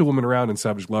slapped a woman around in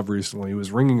Savage Love recently who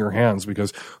was wringing her hands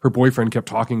because her boyfriend kept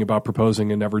talking about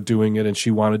proposing and never doing it, and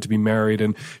she wanted to be married,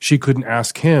 and she couldn't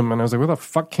ask him. And I was like, well, the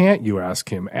fuck can't you ask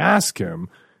him? Ask him.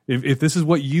 If this is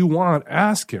what you want,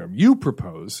 ask him. You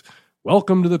propose.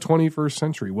 Welcome to the 21st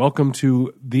century. Welcome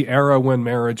to the era when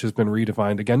marriage has been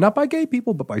redefined again, not by gay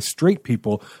people, but by straight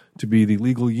people, to be the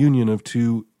legal union of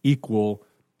two equal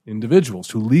individuals,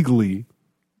 two legally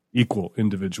equal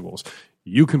individuals.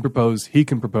 You can propose, he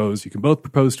can propose, you can both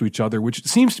propose to each other, which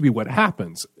seems to be what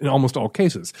happens in almost all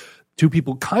cases. Two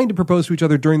people kind of propose to each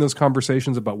other during those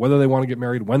conversations about whether they want to get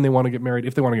married, when they want to get married,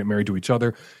 if they want to get married to each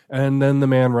other. And then the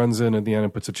man runs in at the end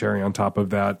and puts a cherry on top of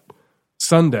that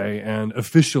sundae and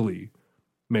officially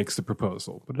makes the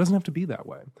proposal, but it doesn't have to be that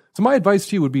way. So my advice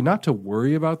to you would be not to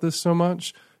worry about this so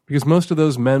much, because most of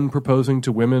those men proposing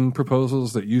to women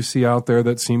proposals that you see out there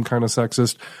that seem kind of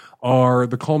sexist are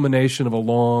the culmination of a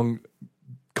long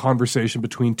conversation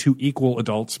between two equal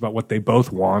adults about what they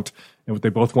both want and what they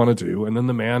both want to do. And then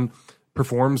the man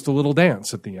performs the little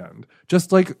dance at the end.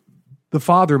 Just like the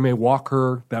father may walk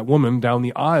that woman, down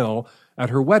the aisle at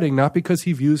her wedding, not because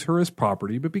he views her as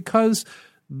property, but because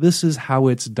this is how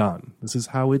it's done. This is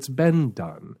how it's been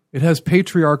done. It has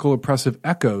patriarchal oppressive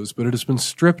echoes, but it has been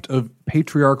stripped of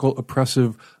patriarchal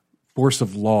oppressive force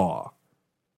of law.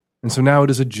 And so now it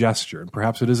is a gesture, and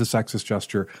perhaps it is a sexist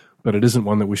gesture, but it isn't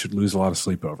one that we should lose a lot of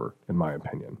sleep over, in my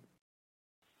opinion.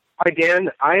 Hi, Dan.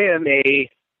 I am a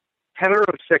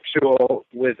heterosexual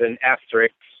with an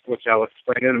asterisk, which I'll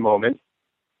explain in a moment,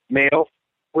 male,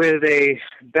 with a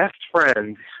best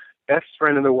friend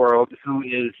in the world who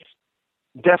is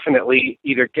definitely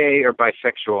either gay or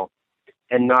bisexual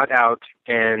and not out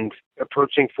and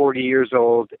approaching 40 years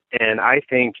old, and I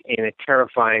think in a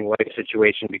terrifying life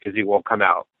situation because he won't come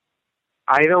out.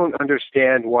 I don't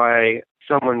understand why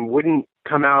someone wouldn't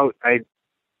come out.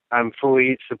 I'm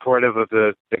fully supportive of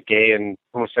the gay and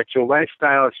homosexual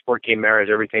lifestyle. I support gay marriage,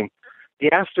 everything.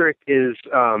 The asterisk is,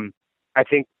 I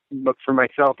think, for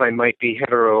myself, I might be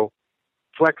hetero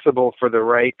flexible for the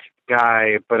right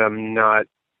guy, but I'm not.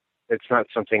 It's not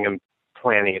something I'm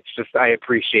planning. It's just I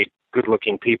appreciate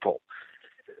good-looking people.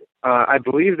 I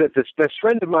believe that this best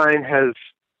friend of mine has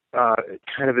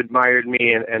kind of admired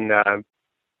me, and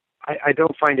I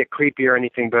don't find it creepy or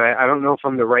anything, but I don't know if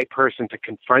I'm the right person to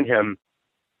confront him.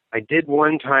 I did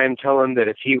one time tell him that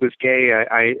if he was gay,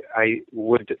 I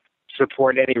would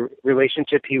support any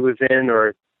relationship he was in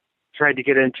or tried to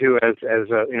get into as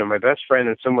my best friend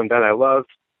and someone that I love.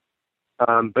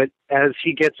 But as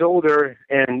he gets older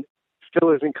and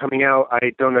still isn't coming out,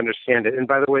 I don't understand it. And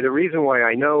by the way, the reason why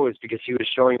I know is because he was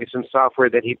showing me some software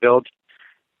that he built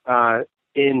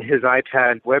in his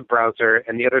iPad web browser,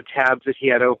 and the other tabs that he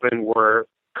had open were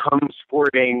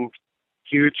cum-sporting,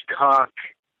 huge cock,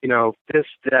 this,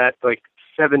 that, like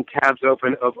 7 tabs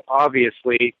open of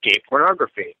obviously gay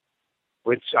pornography,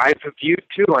 which I've viewed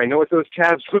too. I know what those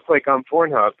tabs look like on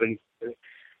Pornhub. And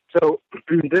so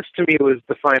this to me was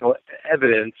the final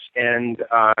evidence, and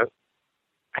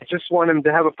I just want him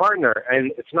to have a partner,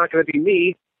 and it's not going to be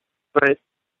me, but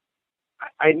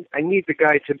I need the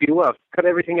guy to be loved. Got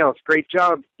everything else. Great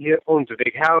job. He owns a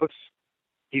big house.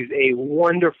 He's a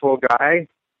wonderful guy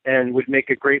and would make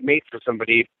a great mate for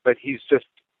somebody, but he's just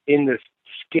in this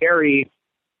scary,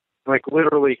 like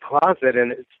literally closet,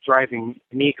 and it's driving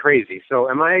me crazy. So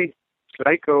should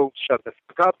I go shut the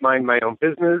fuck up, mind my own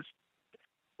business,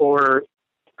 or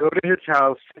go to his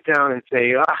house, sit down and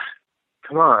say,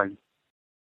 come on.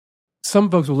 Some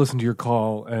folks will listen to your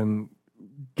call and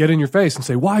get in your face and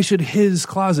say, why should his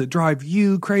closet drive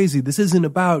you crazy? This isn't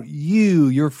about you,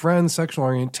 your friend's sexual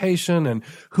orientation and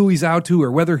who he's out to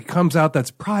or whether he comes out.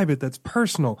 That's private, that's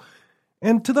personal.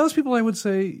 And to those people, I would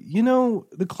say,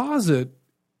 the closet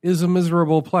is a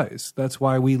miserable place. That's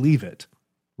why we leave it,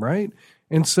 right?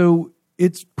 And so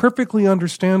it's perfectly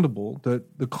understandable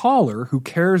that the caller, who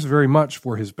cares very much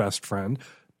for his best friend,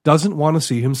 doesn't want to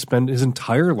see him spend his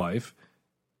entire life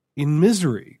in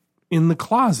misery, in the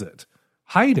closet,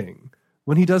 hiding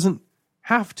when he doesn't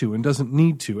have to and doesn't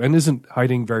need to, and isn't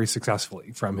hiding very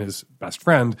successfully from his best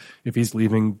friend if he's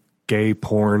leaving gay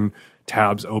porn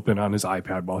tabs open on his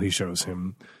iPad while he shows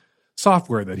him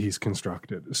software that he's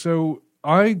constructed. So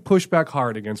I push back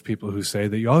hard against people who say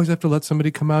that you always have to let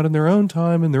somebody come out in their own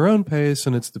time, in their own pace,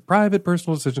 and it's the private,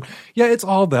 personal decision. Yeah, it's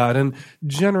all that, and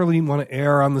generally you want to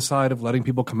err on the side of letting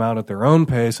people come out at their own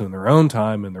pace and in their own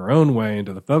time, in their own way, and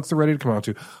to the folks they're ready to come out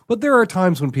to. But there are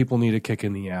times when people need a kick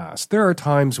in the ass. There are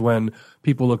times when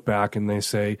people look back and they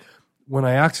say, when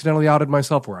I accidentally outed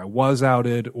myself, or I was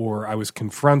outed, or I was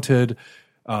confronted,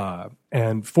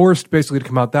 and forced basically to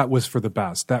come out, that was for the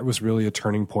best. That was really a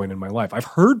turning point in my life. I've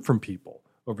heard from people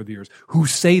over the years who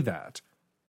say that.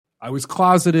 I was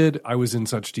closeted, I was in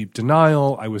such deep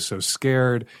denial, I was so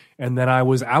scared, and then I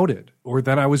was outed, or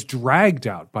then I was dragged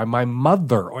out by my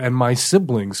mother and my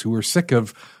siblings who were sick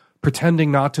of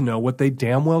pretending not to know what they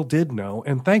damn well did know,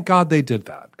 and thank God they did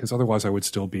that, because otherwise I would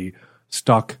still be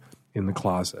stuck in the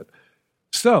closet.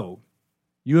 So,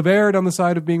 you have erred on the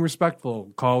side of being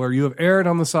respectful, caller. You have erred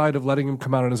on the side of letting him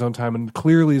come out on his own time, and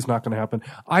clearly is not going to happen.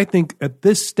 I think at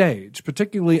this stage,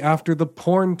 particularly after the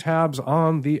porn tabs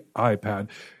on the iPad,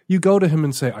 you go to him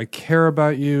and say, I care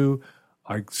about you.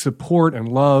 I support and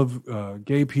love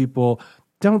gay people.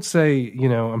 don't say, you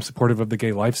know, I'm supportive of the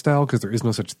gay lifestyle, because there is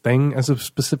no such thing as a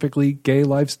specifically gay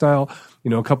lifestyle.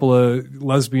 You know, a couple of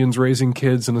lesbians raising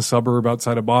kids in a suburb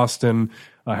outside of Boston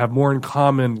have more in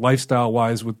common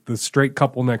lifestyle-wise with the straight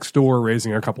couple next door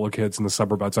raising a couple of kids in the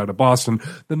suburb outside of Boston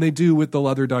than they do with the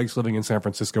Leatherdykes living in San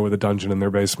Francisco with a dungeon in their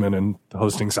basement and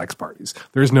hosting sex parties.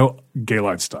 There is no gay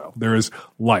lifestyle. There is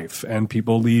life, and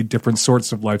people lead different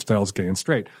sorts of lifestyles, gay and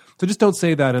straight. So just don't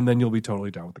say that, and then you'll be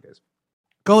totally down with the gays.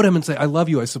 Go to him and say, I love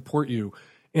you, I support you,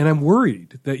 and I'm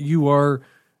worried that you are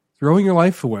throwing your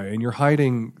life away and you're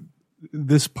hiding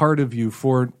this part of you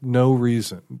for no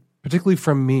reason, particularly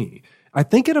from me. I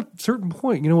think at a certain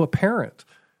point, you know, a parent,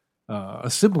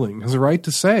 a sibling has a right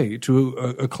to say to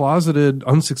a closeted,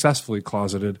 unsuccessfully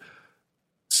closeted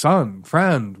son,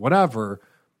 friend, whatever,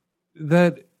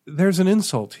 that there's an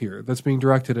insult here that's being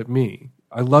directed at me.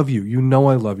 I love you. You know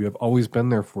I love you. I've always been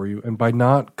there for you. And by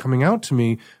not coming out to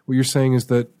me, what you're saying is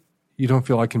that you don't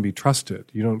feel I can be trusted.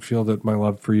 You don't feel that my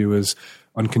love for you is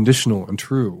unconditional and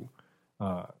true.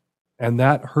 And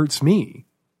that hurts me.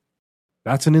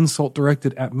 That's an insult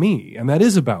directed at me. And that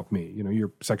is about me. You know,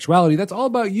 your sexuality, that's all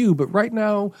about you. But right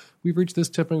now, we've reached this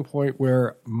tipping point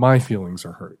where my feelings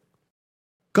are hurt.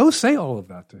 Go say all of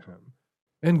that to him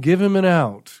and give him an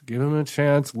out. Give him a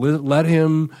chance. Let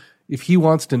him, if he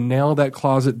wants to nail that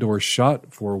closet door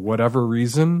shut for whatever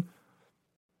reason,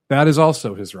 that is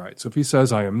also his right. So if he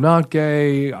says, I am not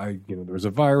gay, there was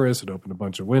a virus, it opened a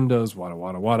bunch of windows, wada,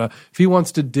 wada, wada. If he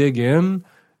wants to dig in,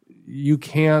 you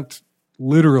can't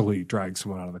literally drag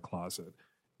someone out of the closet.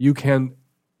 You can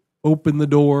open the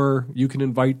door, you can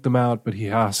invite them out, but he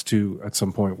has to, at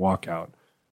some point, walk out.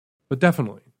 But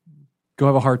definitely, go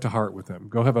have a heart-to-heart with him.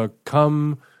 Go have a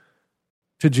come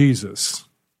to Jesus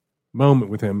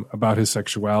moment with him about his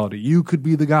sexuality. You could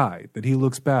be the guy that he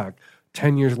looks back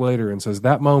 10 years later and says,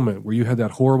 that moment where you had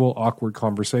that horrible, awkward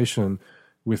conversation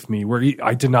with me, where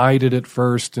I denied it at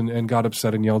first and got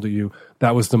upset and yelled at you,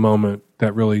 that was the moment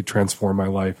that really transformed my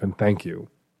life, and thank you.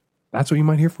 That's what you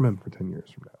might hear from him for 10 years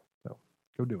from now. So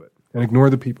go do it. And ignore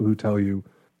the people who tell you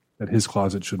that his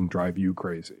closet shouldn't drive you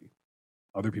crazy.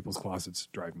 Other people's closets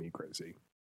drive me crazy.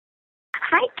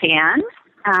 Hi, Dan.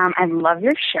 I love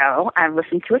your show. I've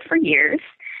listened to it for years.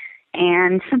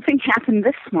 And something happened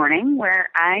this morning where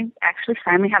I actually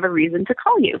finally have a reason to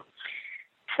call you.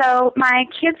 So my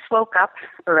kids woke up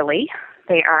early.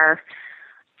 They are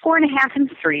 4.5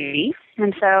 and 3.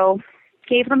 And so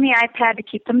gave them the iPad to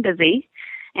keep them busy.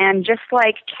 And just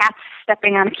like cats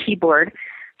stepping on a keyboard,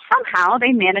 somehow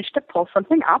they managed to pull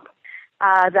something up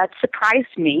that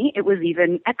surprised me. It was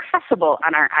even accessible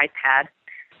on our iPad.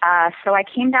 So I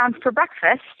came down for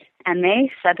breakfast, and they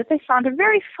said that they found a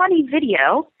very funny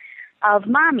video of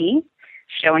Mommy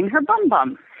showing her bum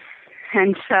bum.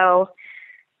 And so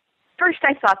first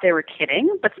I thought they were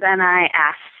kidding, but then I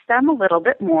asked them a little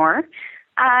bit more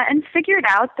and figured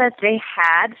out that they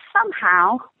had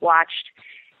somehow watched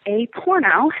a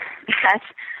porno that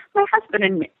my husband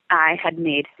and I had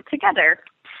made together.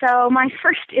 So my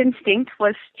first instinct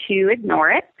was to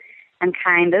ignore it and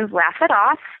kind of laugh it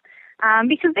off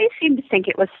because they seemed to think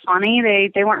it was funny.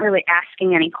 They weren't really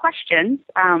asking any questions,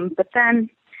 but then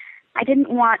I didn't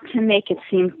want to make it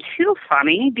seem too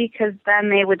funny because then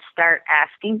they would start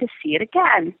asking to see it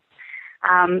again.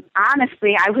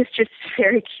 Honestly, I was just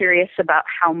very curious about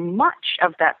how much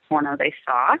of that porno they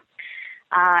saw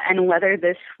and whether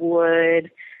this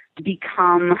would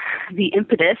become the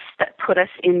impetus that put us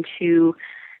into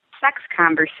sex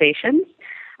conversations.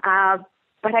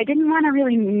 But I didn't want to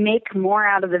really make more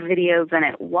out of the video than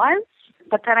it was,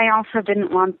 but then I also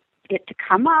didn't want it to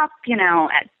come up,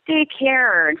 at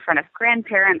daycare or in front of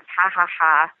grandparents. Ha, ha,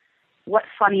 ha. What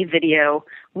funny video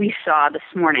we saw this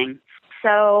morning.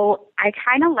 So I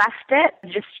kind of left it,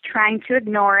 just trying to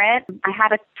ignore it. I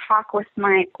had a talk with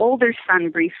my older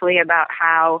son briefly about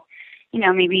how,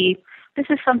 maybe this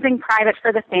is something private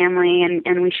for the family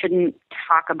and we shouldn't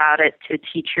talk about it to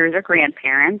teachers or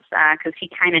grandparents because he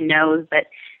kind of knows that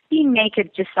being naked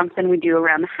is just something we do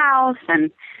around the house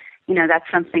and,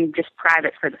 that's something just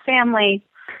private for the family.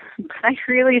 But I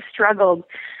really struggled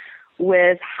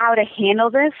with how to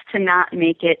handle this to not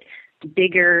make it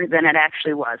bigger than it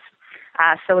actually was.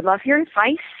 So I'd love your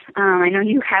advice. I know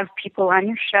you have people on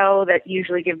your show that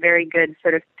usually give very good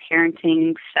sort of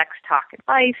parenting, sex talk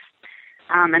advice.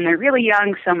 And they're really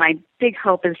young, so my big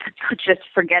hope is that they'll just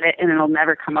forget it and it'll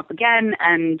never come up again.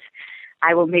 And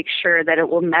I will make sure that it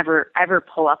will never, ever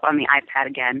pull up on the iPad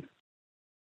again.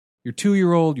 Your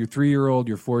 2-year-old, your 3-year-old,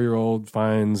 your 4-year-old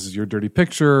finds your dirty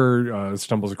picture,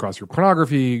 stumbles across your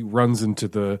pornography, runs into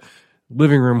the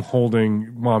living room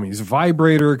holding Mommy's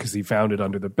vibrator because he found it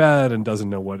under the bed and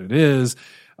doesn't know what it is.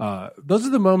 Those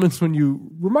are the moments when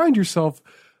you remind yourself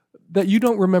that you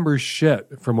don't remember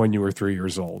shit from when you were 3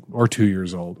 years old or 2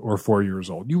 years old or 4 years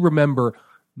old. You remember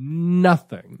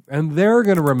nothing, and they're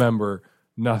going to remember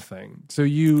nothing. So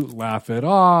you laugh it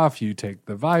off. You take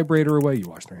the vibrator away. You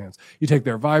wash their hands. You take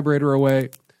their vibrator away.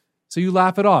 So you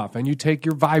laugh it off, and you take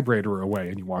your vibrator away,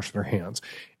 and you wash their hands.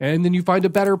 And then you find a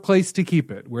better place to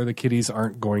keep it where the kiddies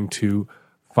aren't going to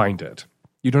find it.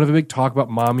 You don't have a big talk about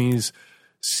mommy's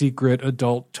secret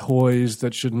adult toys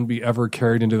that shouldn't be ever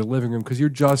carried into the living room because you're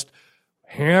just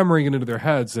hammering it into their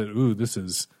heads that, ooh, this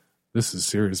is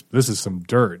serious. This is some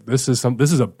dirt. This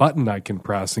is a button I can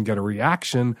press and get a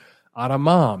reaction out of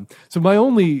mom. So my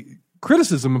only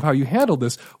criticism of how you handled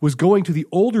this was going to the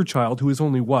older child who is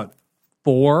only,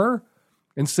 4?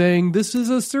 And saying, this is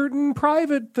a certain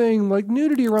private thing like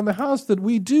nudity around the house that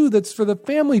we do that's for the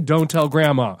family. Don't tell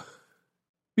grandma.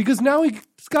 Because now he's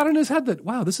got in his head that,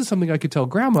 wow, this is something I could tell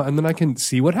grandma and then I can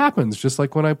see what happens. Just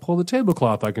like when I pull the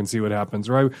tablecloth, I can see what happens.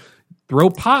 Or I throw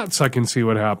pots, I can see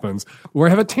what happens. Or I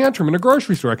have a tantrum in a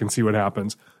grocery store, I can see what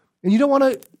happens. And you don't want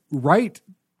to write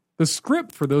the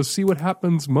script for those see what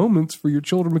happens moments for your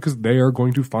children because they are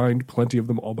going to find plenty of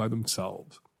them all by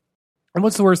themselves. And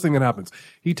what's the worst thing that happens?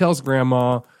 He tells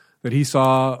grandma that he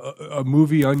saw a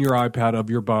movie on your iPad of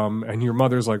your bum, and your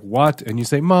mother's like, what? And you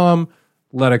say, Mom,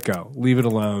 let it go. Leave it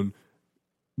alone.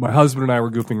 My husband and I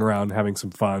were goofing around, having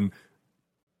some fun.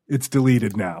 It's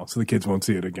deleted now, so the kids won't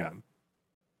see it again.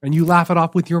 And you laugh it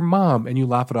off with your mom, and you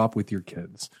laugh it off with your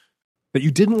kids. That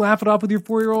you didn't laugh it off with your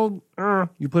 4-year-old,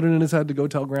 you put it in his head to go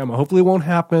tell grandma. Hopefully it won't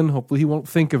happen. Hopefully he won't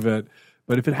think of it.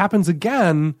 But if it happens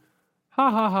again, ha,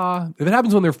 ha, ha. If it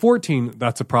happens when they're 14,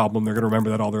 that's a problem. They're going to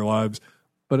remember that all their lives.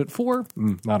 But at 4,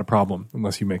 not a problem,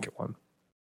 unless you make it one.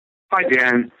 Hi,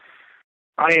 Dan.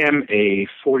 I am a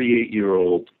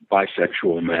 48-year-old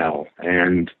bisexual male,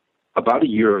 and about a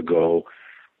year ago,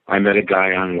 I met a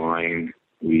guy online.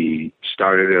 We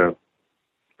started a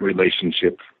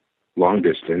relationship long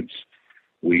distance.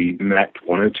 We met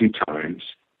 1 or 2 times,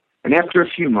 and after a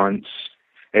few months,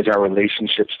 as our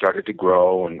relationship started to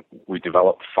grow and we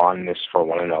developed fondness for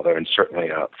one another and certainly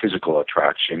a physical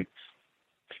attraction,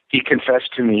 he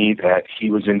confessed to me that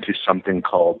he was into something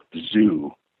called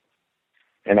zoo.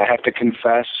 And I have to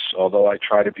confess, although I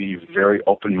try to be very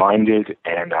open-minded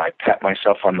and I pat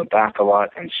myself on the back a lot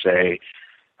and say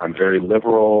I'm very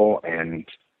liberal and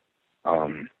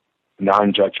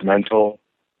non-judgmental,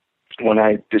 when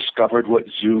I discovered what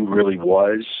zoo really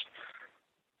was,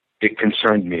 it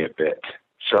concerned me a bit.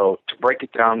 So to break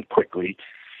it down quickly,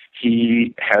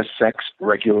 he has sex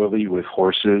regularly with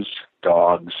horses,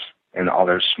 dogs, and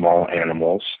other small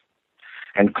animals,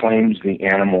 and claims the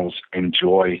animals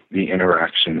enjoy the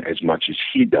interaction as much as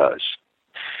he does.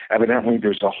 Evidently,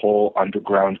 there's a whole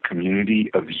underground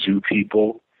community of zoo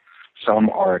people. Some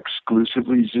are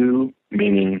exclusively zoo,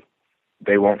 meaning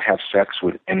they won't have sex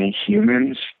with any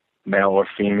humans, male or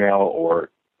female or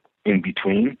in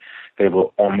between. They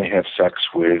will only have sex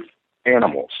with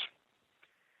animals.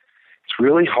 It's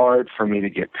really hard for me to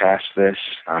get past this.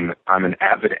 I'm an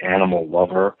avid animal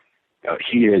lover.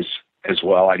 He is as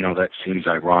well. I know that seems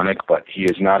ironic, but he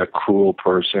is not a cruel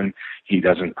person. He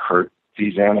doesn't hurt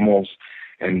these animals.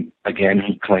 And again,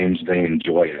 he claims they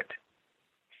enjoy it.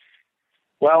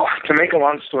 Well, to make a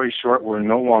long story short, we're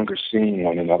no longer seeing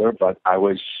one another, but I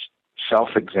was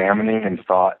self-examining and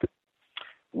thought,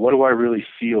 what do I really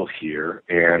feel here?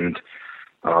 And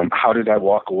how did I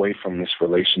walk away from this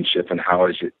relationship, and how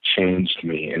has it changed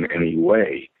me in any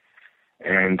way?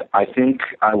 And I think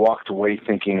I walked away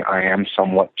thinking I am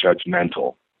somewhat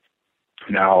judgmental.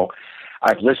 Now,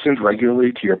 I've listened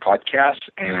regularly to your podcast,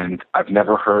 and I've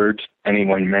never heard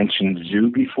anyone mention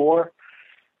zoo before.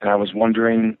 And I was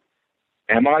wondering,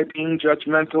 am I being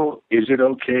judgmental? Is it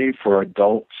okay for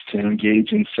adults to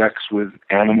engage in sex with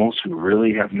animals who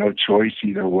really have no choice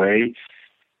either way?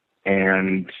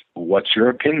 And what's your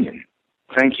opinion?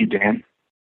 Thank you, Dan.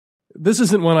 This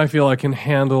isn't one I feel I can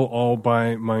handle all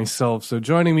by myself. So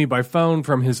joining me by phone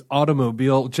from his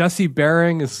automobile, Jesse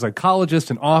Bering is a psychologist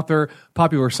and author,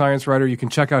 popular science writer. You can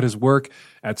check out his work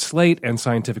at Slate and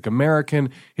Scientific American.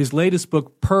 His latest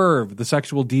book, Perv, The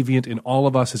Sexual Deviant in All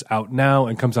of Us, is out now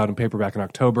and comes out in paperback in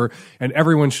October. And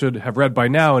everyone should have read by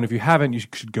now. And if you haven't, you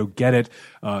should go get it.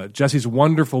 Jesse's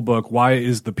wonderful book, Why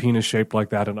is the Penis Shaped Like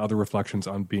That? And Other Reflections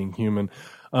on Being Human.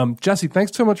 Jesse,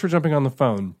 thanks so much for jumping on the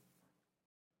phone.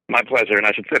 My pleasure, and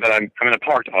I should say that I'm in a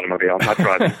parked automobile. I'm not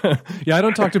driving. Yeah, I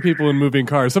don't talk to people in moving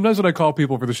cars. Sometimes when I call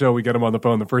people for the show, we get them on the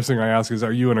phone. The first thing I ask is,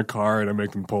 are you in a car? And I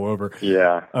make them pull over.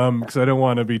 Yeah. Because I don't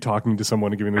want to be talking to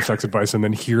someone and giving them sex advice and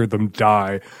then hear them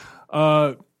die.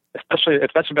 especially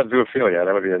about zoophilia.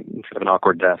 That would be sort of an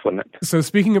awkward death, wouldn't it? So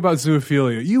speaking about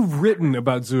zoophilia, you've written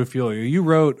about zoophilia. You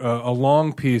wrote a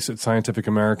long piece at Scientific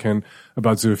American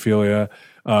about zoophilia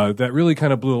that really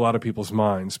kind of blew a lot of people's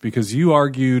minds, because you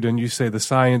argued and you say the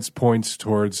science points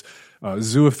towards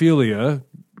zoophilia,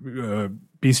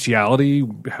 bestiality,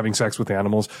 having sex with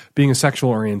animals, being a sexual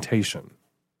orientation.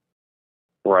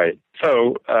 Right.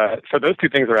 So those two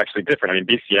things are actually different. I mean,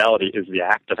 bestiality is the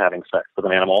act of having sex with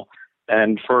an animal.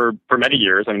 And for many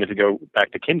years, I mean, if you go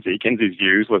back to Kinsey's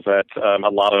views was that a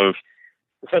lot of,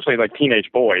 especially like teenage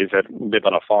boys that live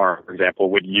on a farm, for example,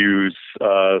 would use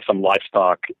some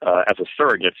livestock as a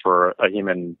surrogate for a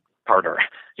human partner.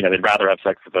 You know, they'd rather have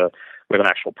sex with an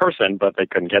actual person, but they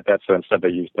couldn't get that, so instead they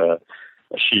used a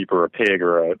sheep or a pig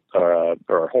or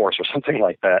a horse or something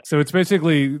like that. So it's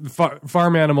basically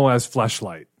farm animal as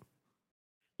fleshlight.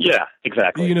 Yeah,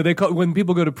 exactly. You know, when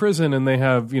people go to prison and they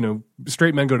have,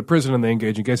 straight men go to prison and they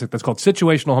engage in gay sex, that's called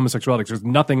situational homosexuality. There's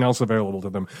nothing else available to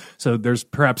them. So there's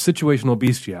perhaps situational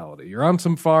bestiality. You're on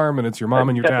some farm and it's your mom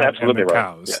and your dad and the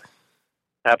cows.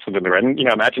 Yeah. Absolutely right. And,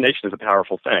 imagination is a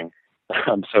powerful thing.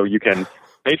 So you can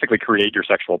basically create your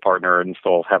sexual partner and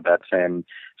still have that same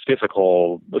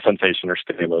physical sensation or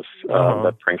stimulus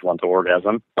that brings one to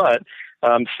orgasm. But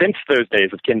since those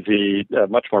days of Kinsey,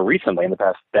 much more recently, in the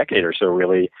past decade or so,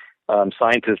 really,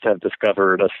 scientists have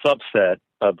discovered a subset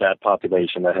of that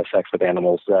population that has sex with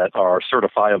animals that are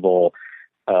certifiable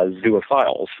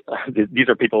zoophiles. These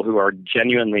are people who are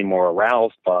genuinely more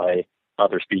aroused by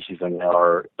other species than they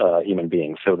are human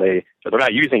beings. So they're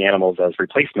not using animals as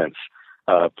replacements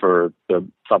for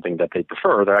something that they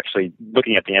prefer. They're actually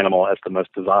looking at the animal as the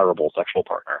most desirable sexual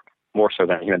partner, more so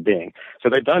than a human being. So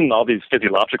they've done all these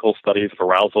physiological studies of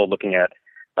arousal, looking at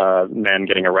men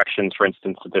getting erections, for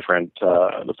instance, to different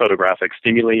photographic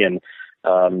stimuli. And,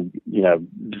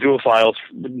 zoophiles,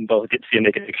 they'll see a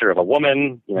naked picture of a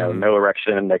woman, no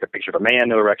erection, make a picture of a man,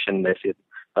 no erection. They see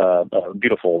a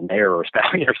beautiful mare or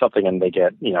stallion or something, and they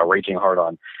get, raging hard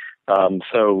on.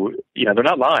 So, they're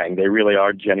not lying. They really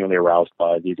are genuinely aroused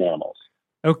by these animals.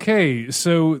 Okay,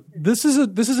 so this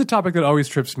is a topic that always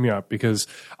trips me up, because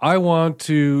I want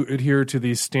to adhere to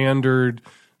the standard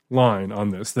line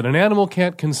on this, that an animal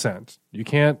can't consent. You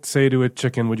can't say to a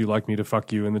chicken, "Would you like me to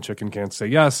fuck you?" And the chicken can't say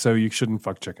yes, so you shouldn't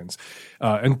fuck chickens.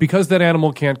 And because that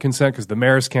animal can't consent, because the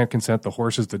mares can't consent, the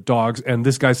horses, the dogs, and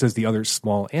this guy says the other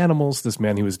small animals, this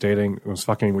man he was dating was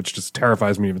fucking, which just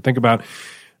terrifies me to even think about.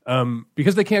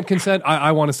 Because they can't consent,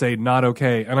 I want to say not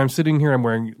okay. And I'm sitting here, I'm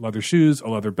wearing leather shoes, a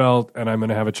leather belt, and I'm going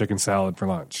to have a chicken salad for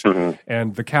lunch. Mm-hmm.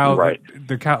 And the cow,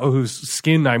 the cow whose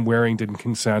skin I'm wearing didn't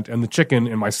consent, and the chicken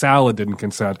in my salad didn't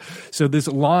consent. So this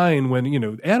line when,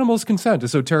 animals consent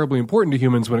is so terribly important to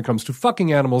humans when it comes to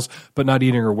fucking animals, but not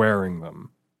eating or wearing them.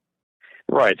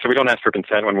 Right. So we don't ask for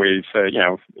consent when we say,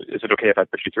 is it okay if I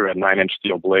put you through a 9-inch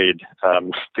steel blade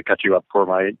to cut you up for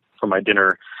my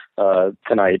dinner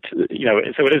tonight?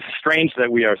 So it is strange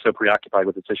that we are so preoccupied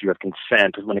with this issue of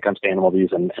consent when it comes to animal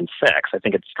abuse and sex. I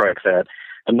think it strikes at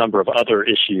a number of other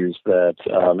issues that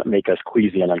make us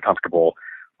queasy and uncomfortable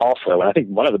also. And I think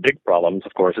one of the big problems,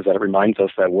 of course, is that it reminds us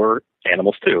that we're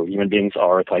animals too. Human beings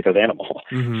are a type of animal.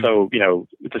 Mm-hmm. So,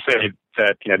 to say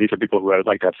that, these are people who would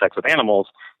like to have sex with animals,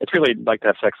 it's really like to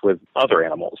have sex with other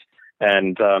animals.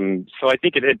 And so I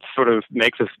think it sort of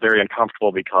makes us very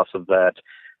uncomfortable because of that.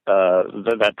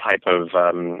 That type of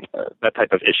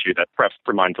issue that perhaps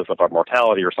reminds us of our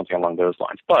mortality or something along those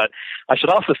lines. But I should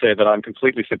also say that I'm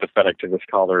completely sympathetic to this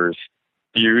caller's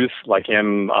views. Like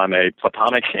him, I'm a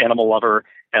platonic animal lover,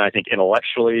 and I think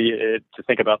intellectually to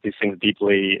think about these things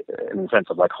deeply in the sense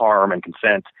of like harm and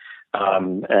consent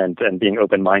and being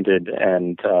open-minded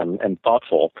and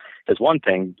thoughtful is one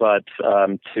thing, but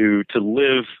to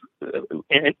live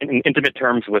in intimate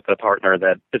terms with a partner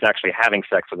that is actually having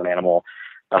sex with an animal,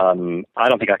 I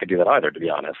don't think I could do that either, to be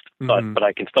honest. Mm-hmm. But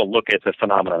I can still look at the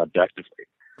phenomenon objectively.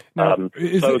 Now,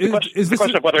 the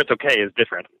question of whether it's okay is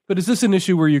different. But is this an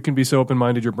issue where you can be so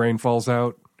open-minded your brain falls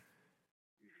out?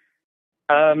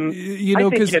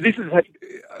 Because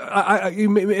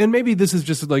and maybe this is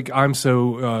just like I'm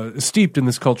so steeped in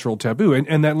this cultural taboo,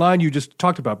 and that line you just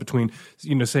talked about between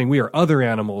saying we are other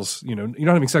animals, you're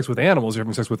not having sex with animals, you're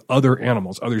having sex with other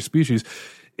animals, other species.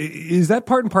 Is that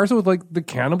part and parcel with like the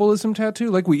cannibalism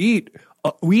tattoo? Like we eat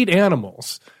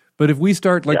animals, but if we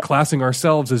start classing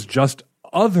ourselves as just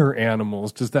other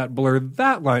animals, does that blur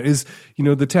that line? Is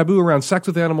the taboo around sex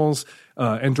with animals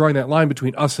and drawing that line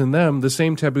between us and them the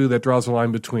same taboo that draws a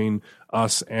line between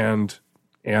us and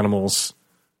animals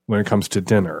when it comes to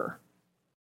dinner?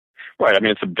 Right. I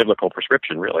mean, it's a biblical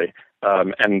prescription, really,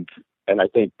 and And I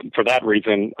think for that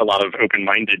reason, a lot of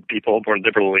open-minded people, more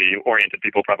liberally oriented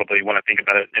people, probably want to think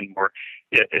about it in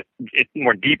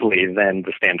more deeply than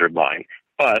the standard line.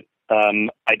 But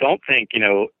I don't think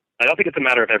it's a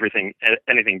matter of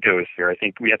anything goes here. I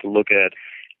think we have to look at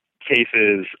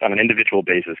cases on an individual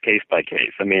basis, case by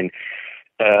case. I mean,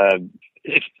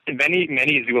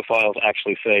 many zoophiles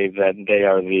actually say that they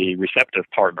are the receptive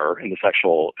partner in the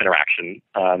sexual interaction,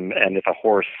 and if a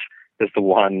horse is the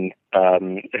one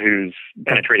who's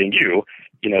penetrating you,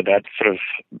 that sort of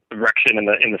erection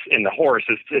in the horse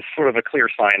is sort of a clear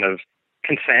sign of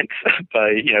consent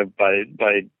by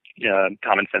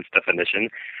common sense definition,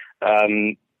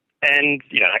 and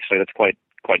actually that's quite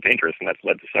dangerous, and that's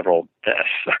led to several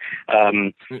deaths.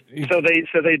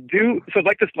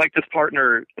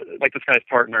 Like this guy's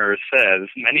partner says,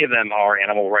 many of them are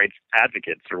animal rights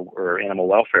advocates or animal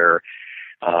welfare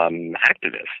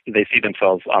activists. They see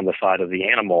themselves on the side of the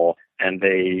animal, and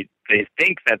they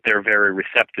think that they're very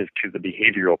receptive to the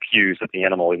behavioral cues that the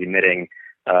animal is emitting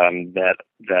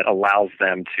that allows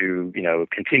them to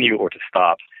continue or to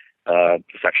stop the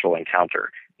sexual encounter.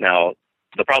 Now,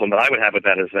 the problem that I would have with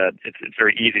that is that it's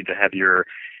very easy to have your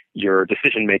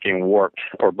decision making warped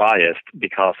or biased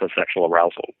because of sexual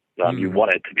arousal. You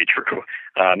want it to be true,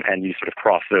 and you sort of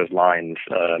cross those lines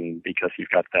because you've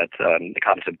got that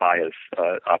cognitive bias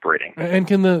operating. And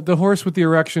can the horse with the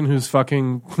erection who's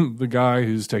fucking the guy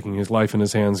who's taking his life in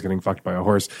his hands getting fucked by a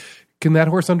horse, can that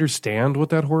horse understand what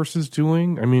that horse is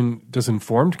doing? I mean, does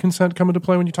informed consent come into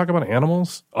play when you talk about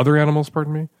animals? Other animals,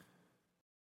 pardon me?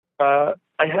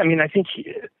 I think,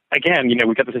 again,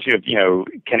 we've got this issue of,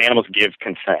 can animals give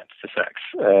consent to sex?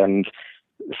 And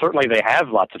certainly they have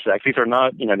lots of sex. These are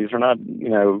not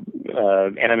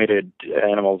animated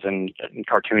animals in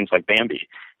cartoons like Bambi.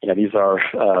 These are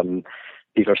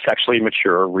sexually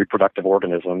mature reproductive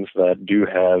organisms that do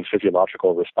have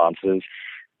physiological responses.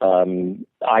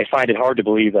 I find it hard to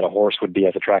believe that a horse would be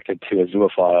as attracted to a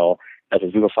zoophile as a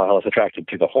zoophile is attracted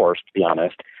to the horse, to be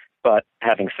honest. But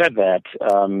having said that,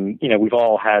 we've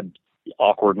all had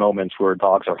awkward moments where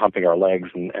dogs are humping our legs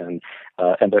and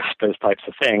those types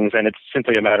of things, and it's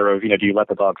simply a matter of do you let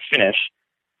the dog finish,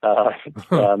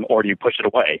 or do you push it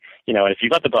away? And if you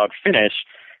let the dog finish,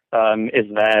 is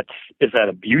that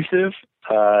abusive?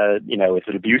 Is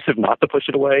it abusive not to push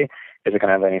it away? Is it going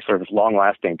to have any sort of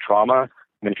long-lasting trauma?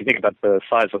 I mean, if you think about the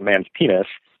size of a man's penis.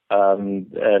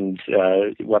 And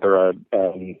whether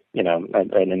an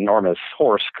enormous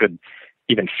horse could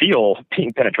even feel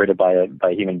being penetrated by a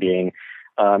human being,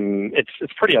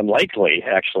 it's pretty unlikely,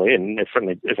 actually, and it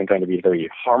certainly isn't going to be very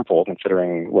harmful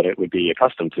considering what it would be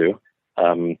accustomed to.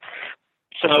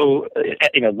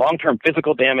 Long-term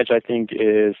physical damage, I think,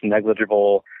 is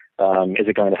negligible. Is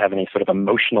it going to have any sort of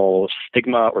emotional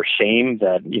stigma or shame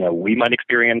that we might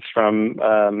experience from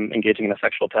engaging in a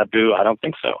sexual taboo? I don't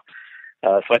think so.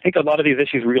 So I think a lot of these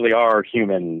issues really are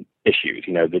human issues,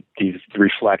 that these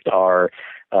reflect our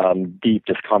deep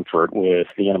discomfort with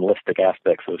the animalistic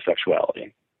aspects of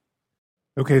sexuality.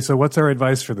 Okay, so what's our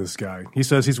advice for this guy? He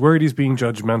says he's worried he's being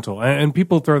judgmental. And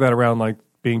people throw that around like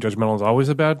being judgmental is always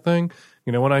a bad thing.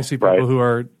 When I see people who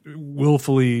are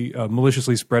willfully,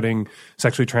 maliciously spreading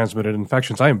sexually transmitted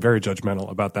infections, I am very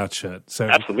judgmental about that shit. So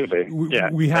absolutely.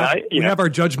 We have our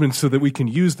judgments so that we can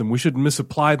use them. We shouldn't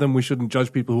misapply them. We shouldn't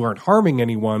judge people who aren't harming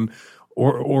anyone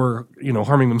or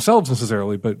harming themselves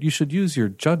necessarily, but you should use your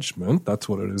judgment. That's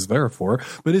what it is there for.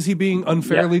 But is he being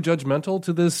unfairly judgmental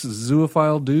to this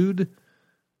zoophile dude?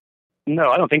 No,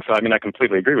 I don't think so. I mean, I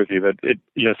completely agree with you that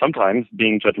sometimes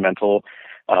being judgmental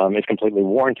is completely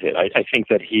warranted. I think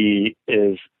that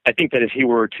if he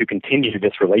were to continue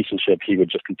this relationship, he would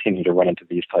just continue to run into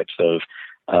these types of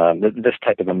this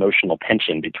type of emotional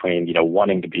tension between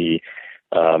wanting to be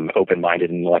open-minded,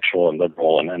 intellectual, and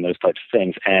liberal, and those types of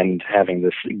things, and having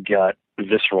this gut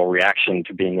visceral reaction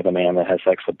to being with a man that has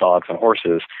sex with dogs and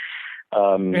horses.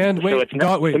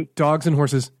 Dogs and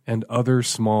horses and other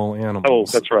small animals. Oh,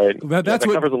 that's right. That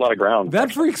covers a lot of ground.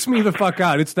 That freaks me the fuck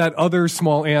out. It's that other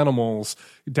small animals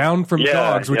down from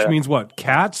dogs, which means what?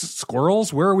 Cats,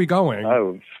 squirrels? Where are we going?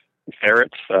 Oh,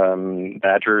 ferrets,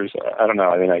 badgers. I don't know.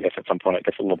 I mean, I guess at some point it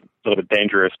gets a little bit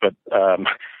dangerous, but and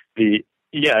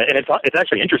it's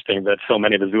actually interesting that so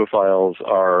many of the zoophiles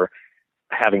are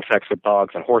having sex with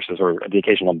dogs and horses, or the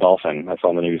occasional dolphin. I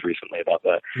saw in the news recently about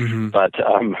that. Mm-hmm. But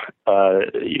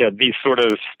these sort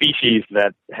of species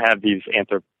that have these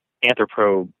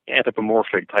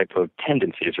anthropomorphic type of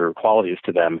tendencies or qualities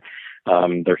to them,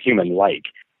 they're human-like.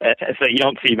 So you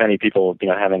don't see many people,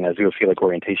 having a zoophilic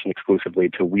orientation exclusively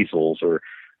to weasels or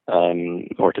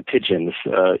to pigeons.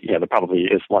 There probably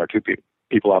is one or two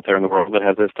people out there in the world that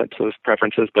have those types of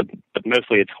preferences, but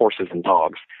mostly it's horses and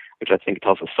dogs, which I think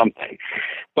tells us something.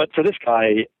 But for this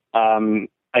guy,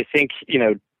 I think,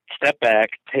 step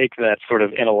back, take that sort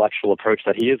of intellectual approach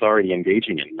that he is already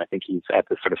engaging in. I think he's at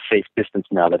this sort of safe distance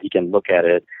now that he can look at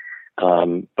it,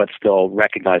 but still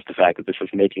recognize the fact that this is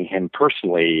making him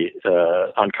personally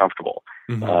uncomfortable.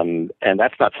 Mm-hmm. And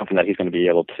that's not something that he's going to be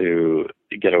able to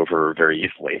get over very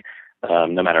easily,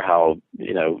 no matter how,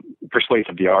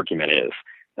 persuasive the argument is.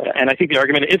 And I think the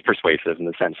argument is persuasive in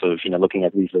the sense of, looking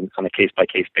at these on a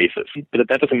case-by-case basis. But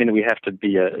that doesn't mean that we have to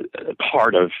be a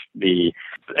part of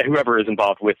whoever is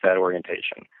involved with that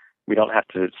orientation. We don't have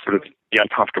to sort of be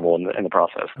uncomfortable in the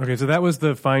process. Okay, so that was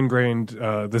the fine-grained,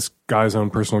 this guy's own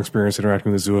personal experience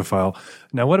interacting with a zoophile.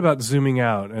 Now, what about zooming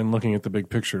out and looking at the big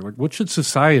picture? Like, what should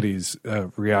society's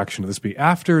reaction to this be?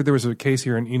 After there was a case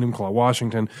here in Enumclaw,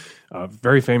 Washington, a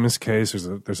very famous case.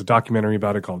 There's a documentary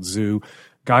about it called Zoo.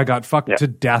 Guy got fucked to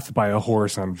death by a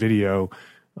horse on video.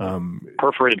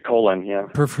 Perforated colon, yeah.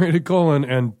 Perforated colon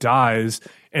and dies.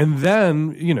 And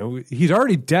then, he's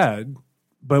already dead.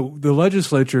 But the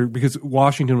legislature, because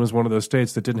Washington was one of those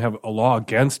states that didn't have a law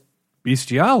against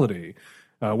bestiality,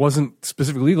 wasn't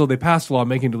specifically legal, they passed a law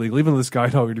making it illegal, even though this guy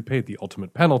had already paid the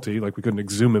ultimate penalty. Like, we couldn't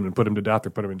exhume him and put him to death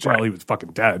or put him in jail. Right. He was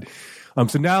fucking dead.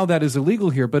 So now that is illegal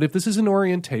here. But if this is an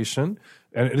orientation,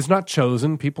 and it is not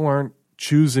chosen, people aren't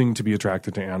choosing to be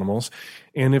attracted to animals,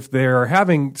 and if they're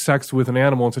having sex with an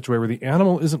animal in such a way where the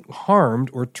animal isn't harmed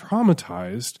or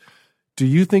traumatized, do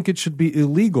you think it should be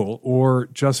illegal or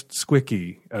just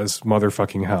squicky as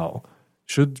motherfucking hell?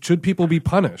 Should people be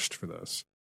punished for this?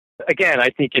 Again, I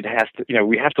think it has to,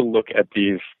 we have to look at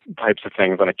these types of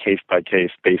things on a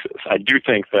case-by-case basis. I do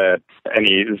think that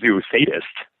any zoo sadist,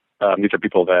 these are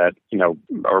people that,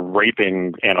 are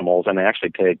raping animals and they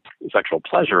actually take sexual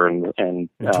pleasure in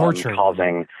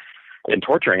torturing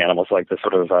animals, like the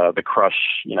sort of the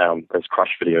crush, those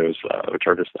crush videos, which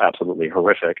are just absolutely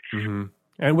horrific. Mm-hmm.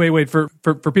 And wait, for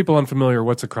people unfamiliar,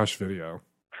 what's a crush video?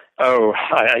 Oh,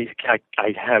 I've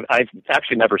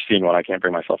actually never seen one. I can't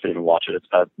bring myself to even watch it. It's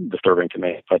disturbing to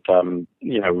me. But,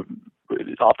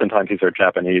 oftentimes these are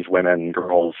Japanese women,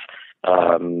 girls,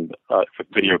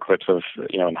 video clips of,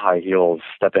 in high heels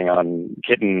stepping on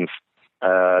kittens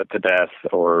to death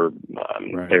or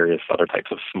various other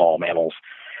types of small mammals.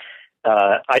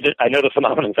 I know the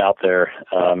phenomenon's out there.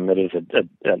 It is,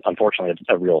 unfortunately,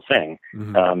 a real thing.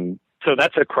 Mm-hmm. So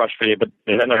that's a crush video, but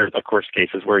then there are, of course,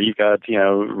 cases where you've got,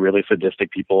 really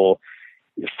sadistic people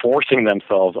forcing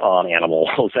themselves on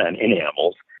animals and in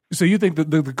animals. So you think that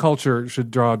the culture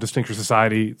should draw a distinction,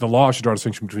 society, the law should draw a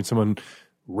distinction between someone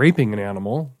raping an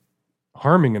animal,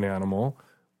 harming an animal,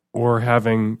 or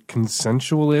having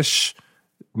consensual-ish,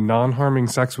 non-harming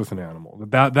sex with an animal.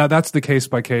 That's the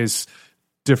case-by-case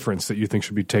difference that you think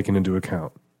should be taken into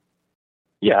account.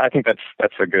 Yeah, I think that's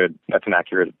an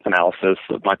accurate analysis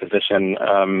of my position.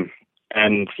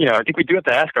 And, I think we do have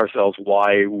to ask ourselves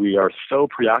why we are so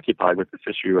preoccupied with this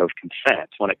issue of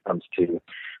consent when it comes to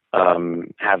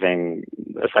having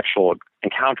a sexual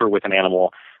encounter with an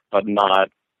animal, but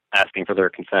not asking for their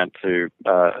consent to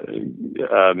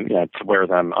wear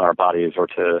them on our bodies or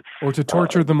to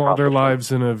torture them all their lives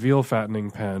in a veal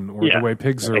fattening pen, or the way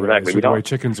pigs are raised, or the way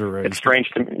chickens are raised. It's strange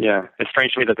to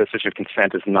me that this issue of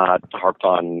consent is not harped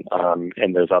on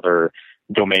in those other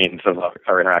domains of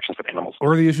our interactions with animals,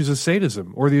 or the issues of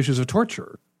sadism, or the issues of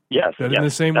torture. Yes, in the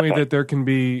same way that there can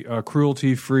be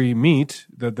cruelty-free meat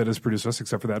that is produced us,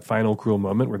 except for that final cruel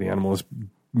moment where the animal is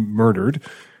murdered.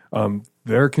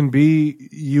 There can be,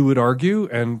 you would argue,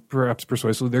 and perhaps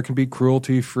persuasively, there can be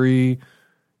cruelty-free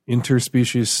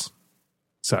interspecies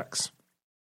sex.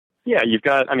 Yeah,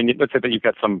 let's say that you've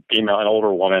got some female, an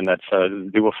older woman that's a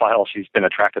zoophile. She's been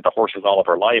attracted to horses all of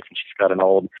her life, and she's got an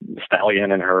old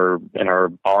stallion in her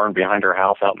barn behind her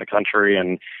house out in the country,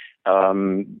 and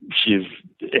she's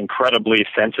incredibly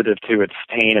sensitive to its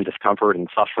pain and discomfort and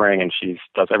suffering, and she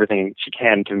does everything she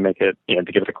can to make it,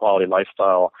 to give it a quality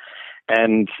lifestyle.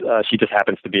 And she just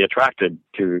happens to be attracted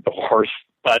to the horse,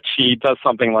 but she does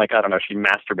something like, she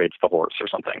masturbates the horse or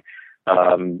something.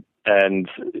 And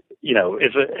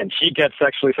she gets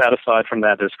sexually satisfied from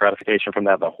that. There's gratification from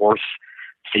that. The horse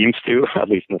seems to, at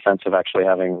least in the sense of actually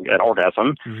having an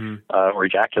orgasm, mm-hmm. Or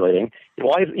ejaculating.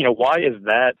 Why is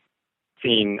that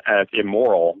seen as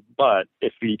immoral? But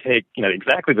if we take,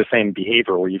 exactly the same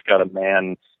behavior where you've got a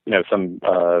man,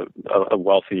 a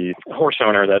wealthy horse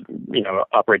owner that,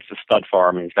 operates a stud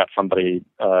farm, and he's got somebody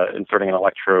inserting an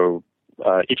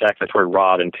ejaculatory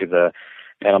rod into the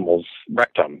animal's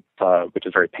rectum, which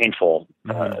is very painful,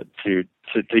 to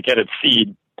get its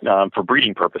seed for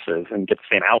breeding purposes and get the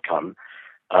same outcome.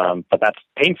 But that's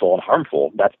painful and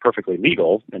harmful. That's perfectly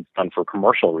legal and done for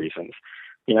commercial reasons.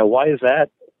 Why is that?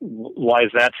 Why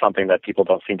is that something that people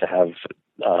don't seem to have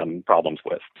problems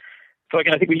with? So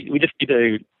again, I think we just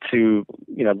need to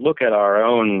look at our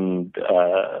own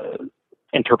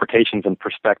interpretations and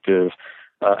perspectives.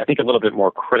 I think a little bit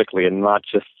more critically, and not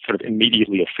just sort of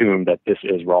immediately assume that this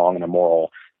is wrong and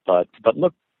immoral, but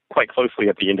look quite closely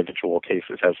at the individual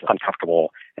cases, as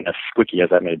uncomfortable and as squeaky as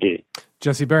that may be.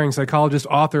 Jesse Bering, psychologist,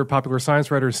 author, popular science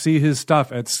writer. See his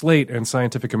stuff at Slate and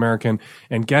Scientific American,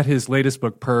 and get his latest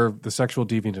book, Perv, The Sexual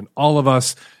Deviant in All of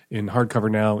Us, in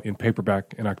hardcover now, in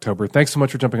paperback in October. Thanks so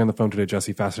much for jumping on the phone today,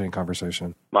 Jesse. Fascinating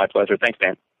conversation. My pleasure. Thanks,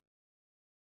 Dan.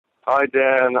 Hi,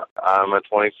 Dan. I'm a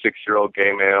 26-year-old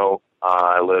gay male.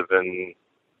 I live in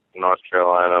North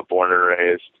Carolina, born and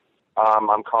raised.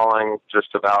 I'm calling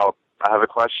just about, I have a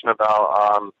question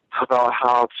about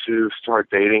how to start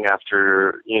dating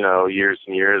after, years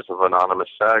and years of anonymous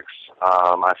sex.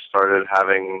 I started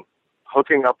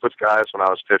hooking up with guys when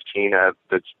I was 15 at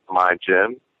my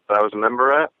gym that I was a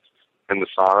member at, in the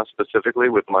sauna specifically,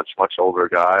 with much, much older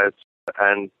guys,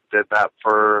 and did that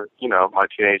for, my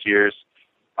teenage years.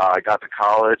 I got to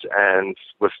college and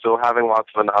was still having lots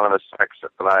of anonymous sex,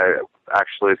 but I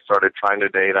actually started trying to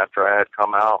date after I had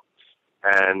come out.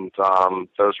 And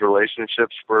those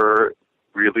relationships were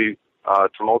really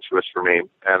tumultuous for me.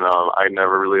 And I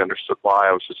never really understood why.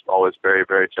 I was just always very,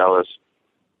 very jealous.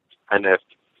 And if,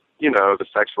 the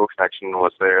sexual connection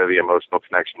was there, the emotional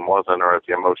connection wasn't, or if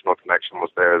the emotional connection was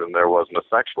there, then there wasn't a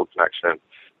sexual connection.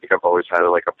 I think I've always had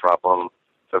a problem.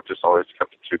 So I've just always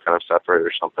kept the two kind of separate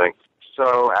or something.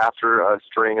 So after a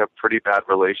string of pretty bad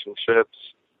relationships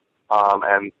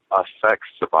and a sex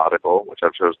sabbatical, which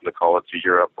I've chosen to call it, to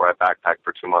Europe, where I backpacked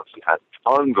for 2 months and had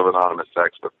tons of anonymous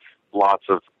sex with lots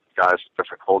of guys from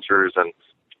different cultures, and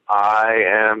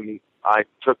I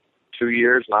took 2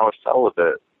 years and I was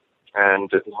celibate and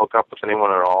didn't hook up with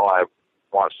anyone at all. I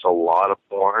watched a lot of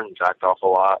porn, jacked off a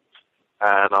lot,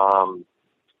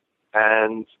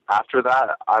 and after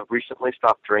that, I've recently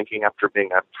stopped drinking after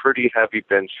being a pretty heavy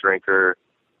binge drinker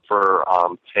for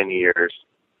 10 years.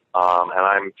 And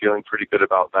I'm feeling pretty good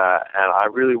about that. And I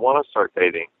really want to start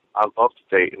dating. I'd love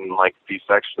to date and be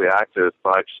sexually active,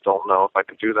 but I just don't know if I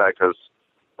can do that because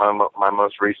my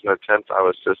most recent attempt, I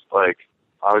was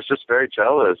just very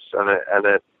jealous, and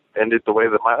it ended the way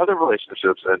that my other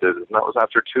relationships ended, and that was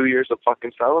after 2 years of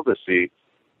fucking celibacy.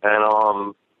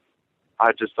 And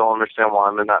I just don't understand why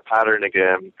I'm in that pattern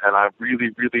again. And I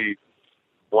really, really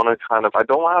want to I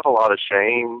don't have a lot of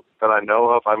shame that I know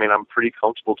of. I mean, I'm pretty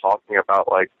comfortable talking about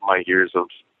my years of,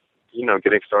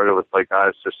 getting started with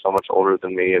guys just so much older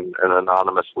than me and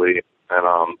anonymously.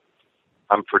 And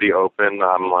I'm pretty open.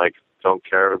 I'm don't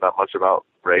care that much about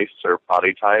race or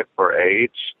body type or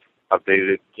age. I've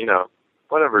dated,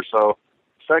 whatever. So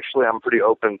sexually, I'm pretty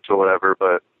open to whatever,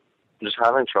 but I'm just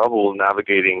having trouble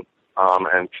navigating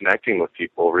and connecting with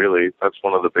people, really. That's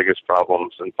one of the biggest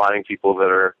problems, and finding people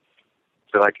that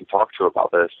I can talk to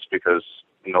about this, because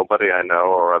nobody I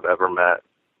know or I've ever met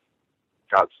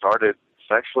got started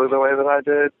sexually the way that I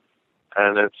did,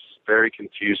 and it's very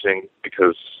confusing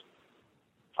because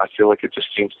I feel like it just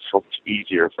seems so much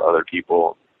easier for other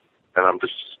people, and I'm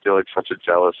just feel such a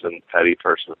jealous and petty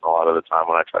person a lot of the time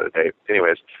when I try to date.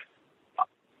 Anyways,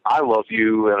 I love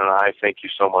you, and I thank you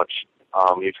so much.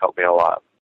 You've helped me a lot.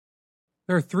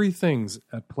 There are three things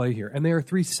at play here, and they are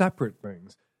three separate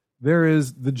things. There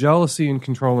is the jealousy and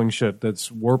controlling shit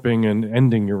that's warping and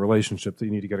ending your relationship that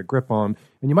you need to get a grip on,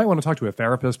 and you might want to talk to a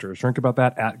therapist or a shrink about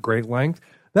that at great length.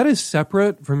 That is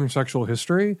separate from your sexual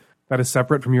history. That is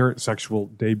separate from your sexual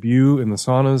debut in the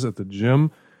saunas at the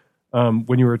gym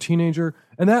when you were a teenager.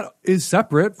 And that is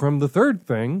separate from the third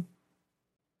thing,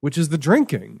 which is the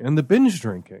drinking and the binge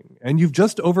drinking. And you've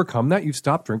just overcome that. You've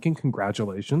stopped drinking.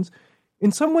 Congratulations.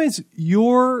 In some ways,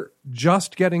 you're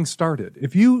just getting started.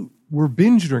 If you were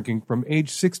binge drinking from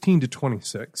age 16 to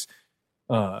 26,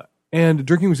 and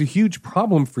drinking was a huge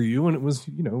problem for you, and it was,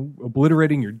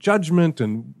 obliterating your judgment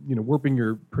and, warping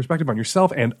your perspective on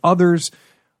yourself and others,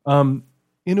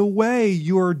 in a way,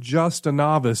 you're just a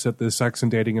novice at this sex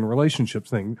and dating and relationships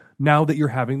thing now that you're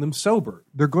having them sober.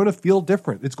 They're going to feel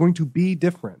different. It's going to be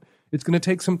different. It's going to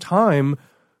take some time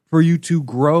for you to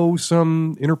grow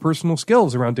some interpersonal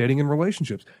skills around dating and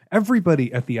relationships.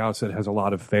 Everybody at the outset has a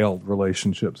lot of failed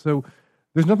relationships. So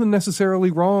there's nothing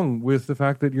necessarily wrong with the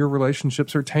fact that your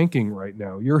relationships are tanking right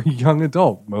now. You're a young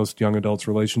adult. Most young adults'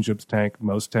 relationships tank.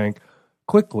 Most tank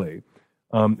quickly.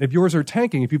 If yours are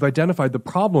tanking, if you've identified the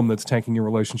problem that's tanking your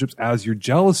relationships as your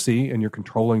jealousy and your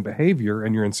controlling behavior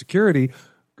and your insecurity,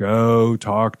 go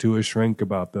talk to a shrink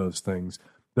about those things.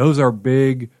 Those are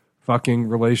big fucking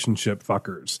relationship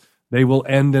fuckers. They will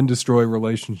end and destroy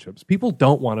relationships. People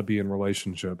don't want to be in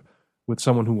relationship with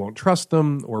someone who won't trust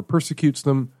them or persecutes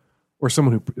them, or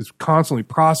someone who is constantly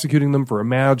prosecuting them for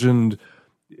imagined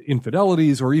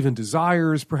infidelities or even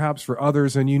desires perhaps for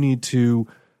others. And you need to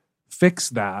fix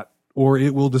that, or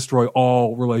it will destroy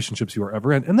all relationships you are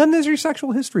ever in. And then there's your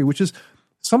sexual history, which is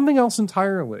something else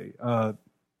entirely. A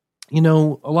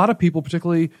lot of people,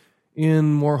 particularly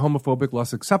in more homophobic,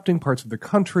 less accepting parts of the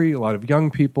country, a lot of young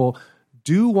people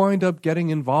do wind up getting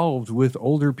involved with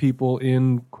older people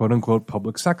in quote-unquote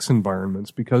public sex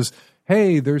environments because,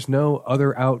 hey, there's no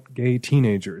other out gay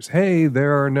teenagers. Hey,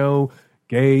 there are no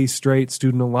gay straight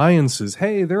student alliances.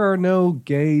 Hey, there are no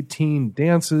gay teen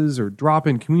dances or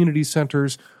drop-in community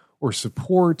centers or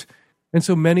support. And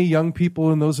so many young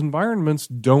people in those environments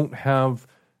don't have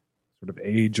sort of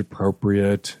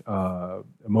age-appropriate,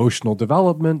 emotional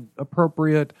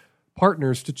development-appropriate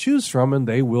partners to choose from, and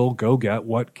they will go get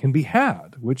what can be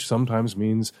had, which sometimes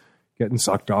means getting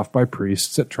sucked off by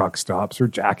priests at truck stops or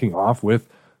jacking off with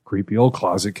creepy old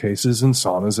closet cases and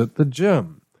saunas at the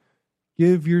gym.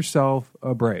 Give yourself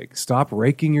a break. Stop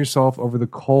raking yourself over the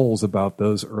coals about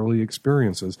those early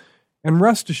experiences. And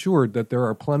rest assured that there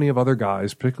are plenty of other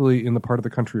guys, particularly in the part of the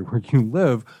country where you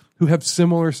live, who have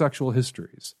similar sexual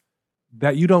histories.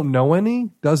 That you don't know any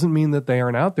doesn't mean that they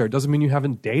aren't out there. It doesn't mean you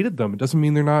haven't dated them. It doesn't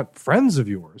mean they're not friends of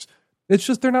yours. It's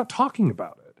just they're not talking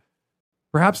about it.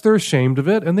 Perhaps they're ashamed of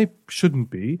it, and they shouldn't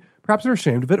be. Perhaps they're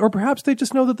ashamed of it, or perhaps they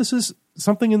just know that this is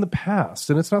something in the past,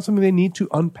 and it's not something they need to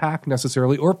unpack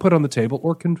necessarily or put on the table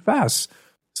or confess.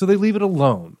 So they leave it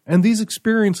alone. And these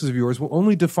experiences of yours will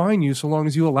only define you so long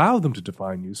as you allow them to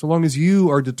define you, so long as you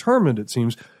are determined, it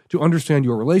seems, to understand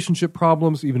your relationship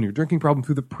problems, even your drinking problem,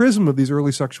 through the prism of these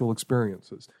early sexual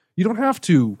experiences. You don't have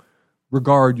to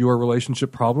regard your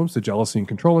relationship problems, the jealousy and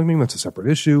controlling thing, that's a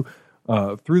separate issue,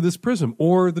 through this prism,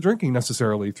 or the drinking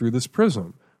necessarily through this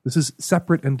prism. This is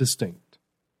separate and distinct.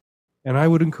 And I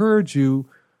would encourage you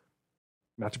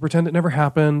not to pretend it never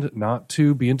happened, not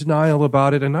to be in denial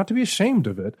about it, and not to be ashamed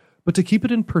of it, but to keep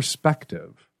it in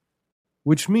perspective,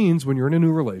 which means when you're in a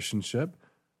new relationship,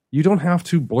 you don't have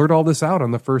to blurt all this out on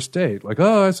the first date. Like,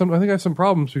 oh, I think I have some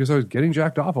problems because I was getting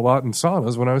jacked off a lot in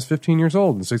saunas when I was 15 years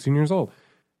old and 16 years old.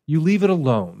 You leave it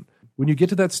alone. When you get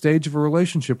to that stage of a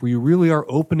relationship where you really are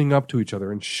opening up to each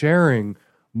other and sharing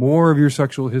more of your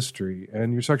sexual history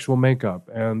and your sexual makeup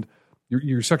and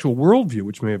your sexual worldview,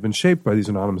 which may have been shaped by these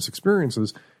anonymous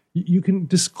experiences, you can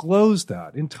disclose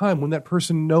that in time when that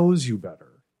person knows you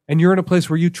better. And you're in a place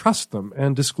where you trust them,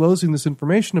 and disclosing this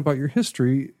information about your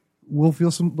history will feel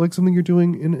like something you're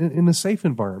doing in a safe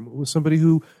environment with somebody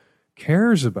who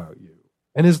cares about you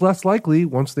and is less likely,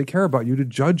 once they care about you, to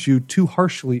judge you too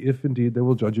harshly, if indeed they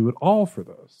will judge you at all for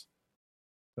this.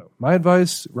 So my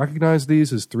advice, recognize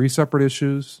these as 3 separate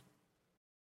issues.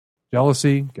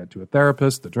 Jealousy, get to a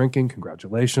therapist. The drinking,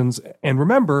 congratulations. And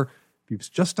remember, if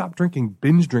you've just stopped drinking,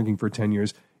 binge drinking for 10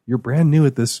 years, you're brand new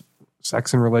at this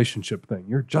sex and relationship thing.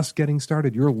 You're just getting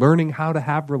started. You're learning how to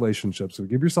have relationships. So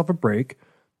give yourself a break,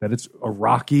 that it's a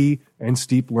rocky and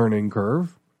steep learning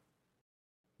curve.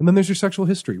 And then there's your sexual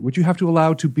history, which you have to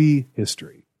allow to be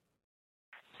history.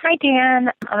 Hi,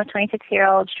 Dan. I'm a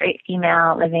 26-year-old straight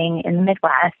female living in the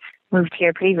Midwest. Moved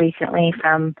here pretty recently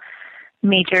from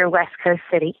major West Coast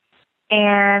city.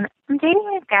 And I'm dating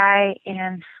this guy,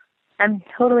 and I'm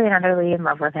totally and utterly in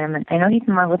love with him. And I know he's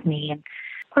in love with me. And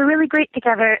we're really great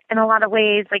together in a lot of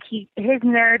ways. Like, his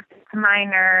nerd to my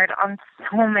nerd on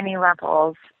so many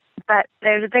levels. But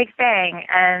there's a big thing,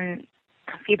 and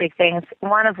a few big things,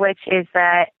 one of which is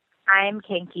that I'm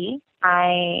kinky.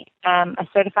 I am a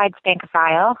certified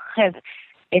spankophile. I've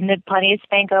been to plenty of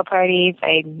spanko parties.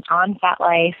 I'm on Fat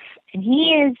Life. And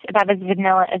he is about as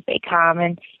vanilla as they come.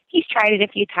 And he's tried it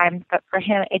a few times, but for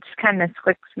him, it just kind of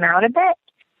squicks him out a bit.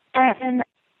 And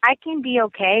I can be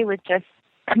okay with just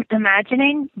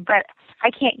imagining, but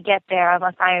I can't get there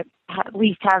unless I at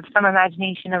least have some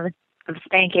imagination of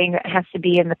spanking that has to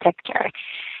be in the picture.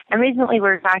 And recently we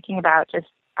were talking about just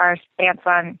our stance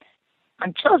on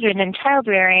children and child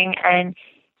rearing, and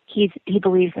he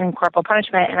believes in corporal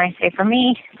punishment, and I say, for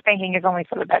me, spanking is only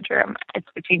for the bedroom. It's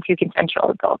between 2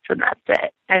 consensual adults, and that's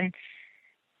it. And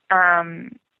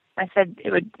I said I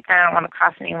don't want to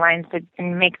cross any lines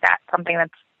and make that something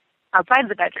that's outside of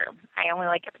the bedroom. I only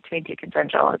like it between 2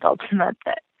 consensual adults, and that's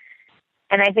it.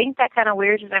 And I think that kind of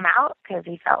weirds him out, because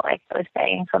he felt like I was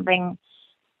saying something,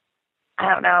 I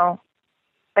don't know,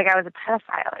 like I was a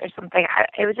pedophile or something.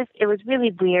 It was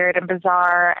really weird and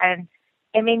bizarre, and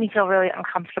it made me feel really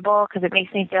uncomfortable, because it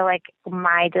makes me feel like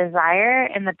my desire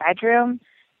in the bedroom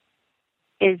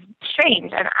is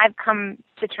strange, and I've come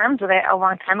to terms with it a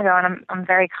long time ago, and I'm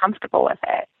very comfortable with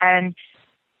it. And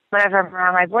whenever I'm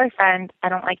around my boyfriend, I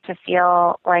don't like to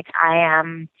feel like I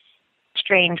am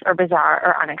strange or bizarre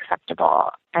or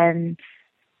unacceptable. And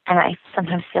I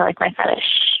sometimes feel like my fetish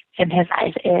in his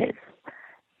eyes is.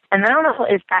 And I don't know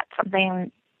if that's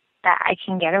something that I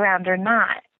can get around or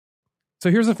not. So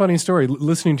here's a funny story.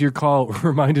 Listening to your call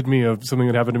reminded me of something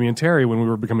that happened to me and Terry when we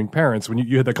were becoming parents. When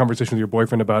you had that conversation with your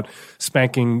boyfriend about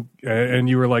spanking, and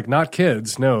you were like, "Not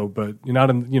kids, no, but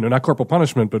not corporal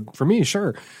punishment, but for me,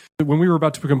 sure." When we were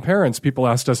about to become parents, people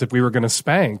asked us if we were going to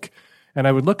spank, and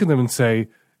I would look at them and say,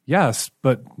 "Yes,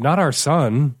 but not our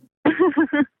son."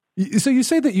 So you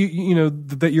say that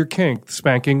that your kink,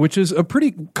 spanking, which is a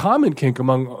pretty common kink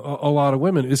among a lot of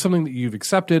women, is something that you've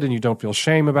accepted and you don't feel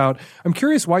shame about. I'm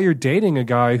curious why you're dating a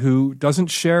guy who doesn't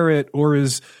share it or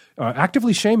is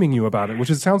actively shaming you about it, which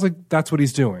it sounds like that's what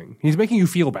he's doing. He's making you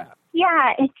feel bad.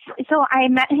 Yeah, so I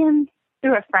met him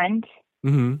through a friend,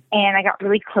 mm-hmm. and I got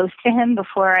really close to him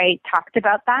before I talked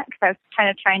about that because I was kind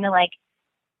of trying to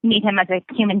meet him as a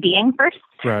human being first.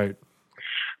 Right.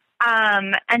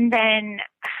 And then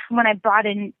when I brought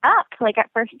him up, at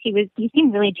first he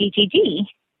seemed really GGG.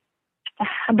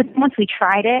 But once we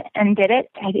tried it and did it,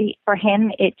 for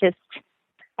him,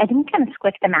 I think kind of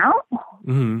squicked him out.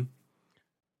 Mm-hmm.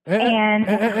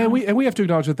 And we have to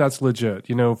acknowledge that that's legit.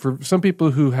 For some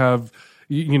people who have,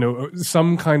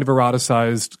 some kind of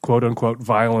eroticized quote unquote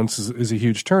violence is a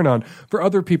huge turn on. For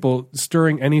other people,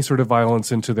 stirring any sort of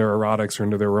violence into their erotics or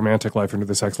into their romantic life or into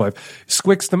their sex life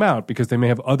squicks them out because they may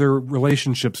have other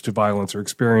relationships to violence or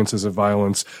experiences of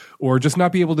violence, or just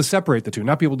not be able to separate the two,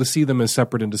 not be able to see them as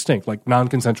separate and distinct, like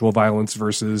non-consensual violence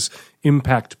versus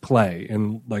impact play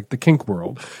in the kink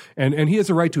world. And he has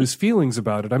a right to his feelings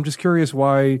about it. I'm just curious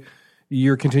why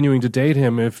you're continuing to date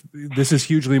him if this is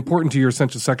hugely important to your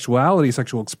sense of sexuality,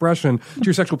 sexual expression, to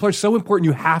your sexual pleasure. So important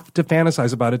you have to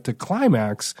fantasize about it to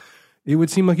climax. It would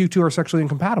seem like you two are sexually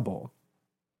incompatible.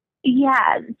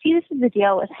 Yeah. See, this is the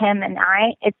deal with him and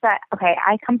I. It's that, okay,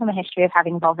 I come from a history of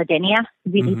having vulvodynia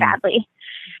really badly.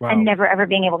 Wow. And never ever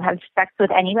being able to have sex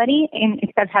with anybody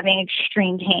except having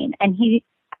extreme pain. And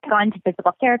I've gone to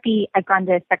physical therapy. I've gone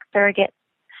to sex surrogates.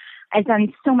 I've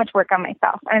done so much work on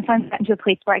myself, and I've finally gotten to a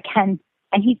place where I can.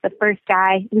 And he's the first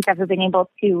guy who's ever been able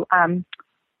to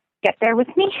get there with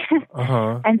me.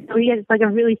 Uh-huh. And so he has a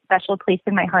really special place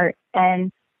in my heart.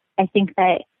 And I think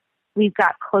that we've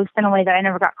got close in a way that I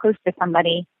never got close to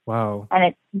somebody. Wow. And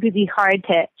it's really hard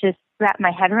to just wrap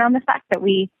my head around the fact that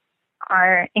we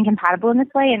are incompatible in this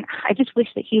way. And I just wish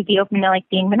that he would be open to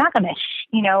being monogamous,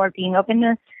 or being open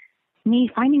to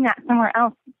me finding that somewhere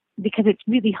else. Because it's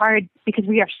really hard because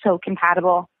we are so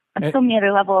compatible on so many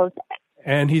other levels.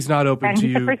 And he's not open to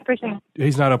you. The first person.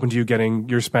 He's not open to you getting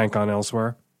your spank on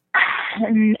elsewhere.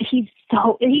 And he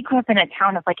grew up in a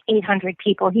town of 800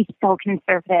 people. He's so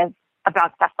conservative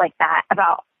about stuff like that.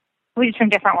 We're just from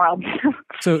different worlds.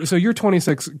 So you're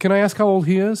 26. Can I ask how old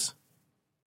he is?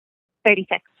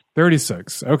 36.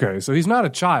 36. Okay, so he's not a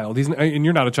child. And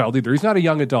you're not a child either. He's not a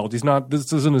young adult.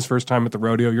 This isn't his first time at the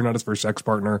rodeo. You're not his first sex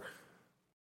partner.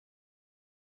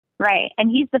 Right. And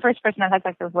he's the first person I've had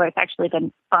sex with where it's actually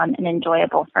been fun and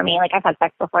enjoyable for me. I've had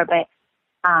sex before, but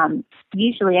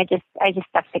usually I just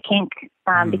stuck to kink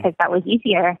because that was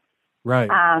easier. Right.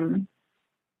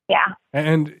 Yeah.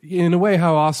 And in a way,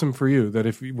 how awesome for you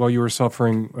that while you were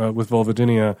suffering with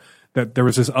vulvodynia, that there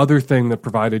was this other thing that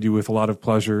provided you with a lot of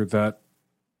pleasure that,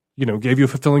 gave you a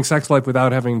fulfilling sex life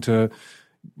without having to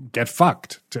get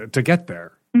fucked to get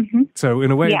there. Mm-hmm. So in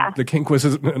a way, yeah. the kink was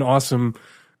an awesome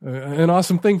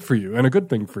thing for you and a good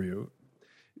thing for you.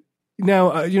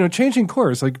 Now, changing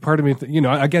course, part of me,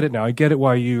 I get it now. I get it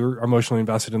why you're emotionally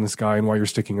invested in this guy and why you're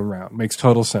sticking around. Makes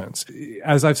total sense.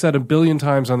 As I've said a billion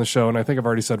times on the show, and I think I've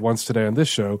already said once today on this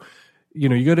show,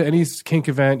 you go to any kink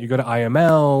event, you go to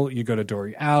IML, you go to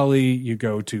Dory Alley, you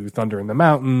go to Thunder in the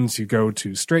Mountains, you go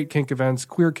to straight kink events,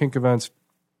 queer kink events,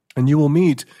 and you will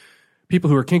meet people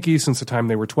who are kinky since the time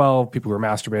they were 12, people who are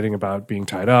masturbating about being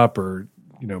tied up or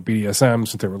BDSM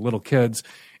since they were little kids.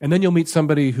 And then you'll meet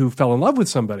somebody who fell in love with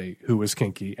somebody who was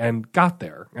kinky and got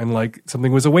there and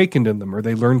something was awakened in them or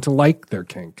they learned to like their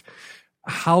kink.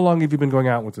 How long have you been going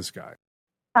out with this guy?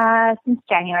 Since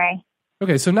January.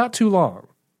 Okay, so not too long.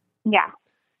 Yeah.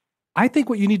 I think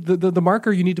what you need, the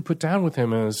marker you need to put down with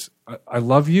him is, I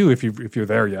love you if you're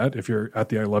there yet, if you're at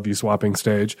the I love you swapping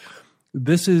stage.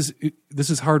 This is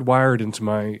hardwired into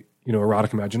my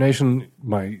erotic imagination,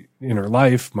 my inner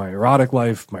life, my erotic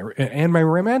life, and my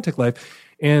romantic life.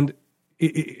 And,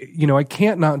 I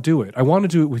can't not do it. I want to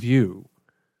do it with you,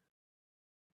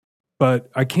 but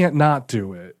I can't not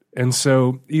do it. And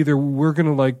so either we're going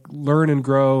to like learn and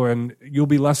grow and you'll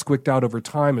be less squicked out over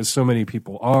time, as so many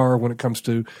people are when it comes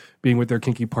to being with their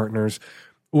kinky partners,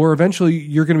 or eventually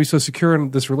you're going to be so secure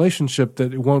in this relationship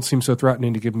that it won't seem so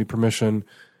threatening to give me permission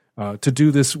to do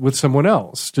this with someone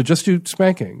else, to just do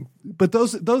spanking. But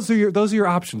those are your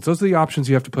options. Those are the options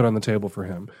you have to put on the table for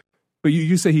him. But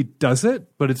you say he does it,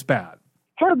 but it's bad.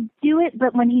 He'll do it,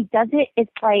 but when he does it,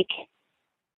 it's like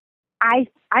I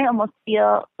almost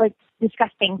feel like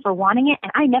disgusting for wanting it,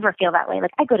 and I never feel that way.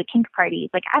 Like, I go to kink parties,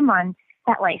 like I'm on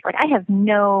that life, like I have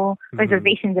no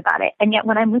reservations about it, and yet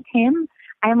when I'm with him,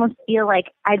 I almost feel like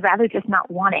I'd rather just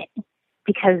not want it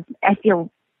because I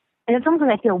feel, and it's almost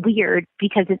like I feel weird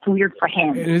because it's weird for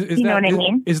him. You know what I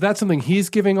mean? Is that something he's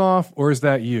giving off, or is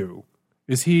that you?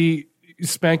 Is he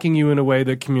spanking you in a way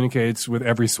that communicates with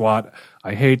every swat,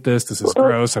 I hate this is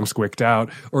gross, I'm squicked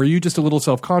out? Or are you just a little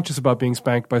self-conscious about being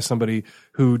spanked by somebody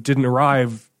who didn't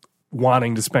arrive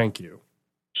wanting to spank you?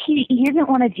 He doesn't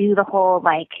want to do the whole,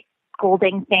 like,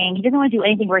 scolding thing. He doesn't want to do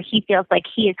anything where he feels like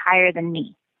he is higher than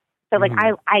me. So, like,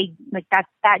 I like,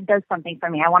 that does something for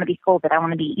me. I want to be scolded. I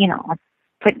want to be,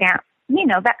 put down,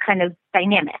 that kind of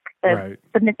dynamic, the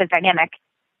submissive dynamic.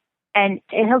 And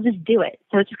he'll just do it.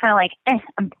 So it's just kind of like,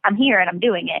 I'm here and I'm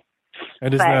doing it.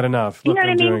 And isn't that enough? You know what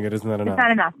I mean? Doing it. Isn't that enough? It's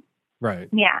not enough. Right.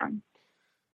 Yeah.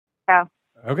 So.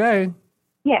 Okay.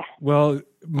 Yeah. Well,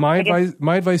 my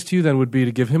advice to you then would be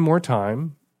to give him more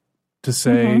time, to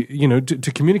say,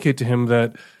 to communicate to him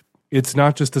that it's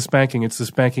not just the spanking, it's the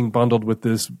spanking bundled with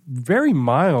this very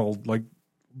mild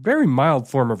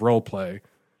form of role play.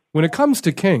 When it comes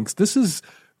to kinks, this is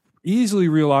easily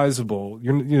realizable.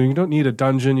 You don't need a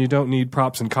dungeon, you don't need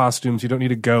props and costumes, you don't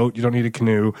need a goat, you don't need a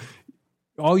canoe.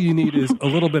 All you need is a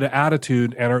little bit of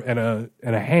attitude and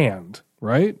a hand,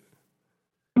 right?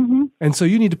 Mm-hmm. And so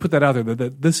you need to put that out there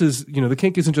that this is, the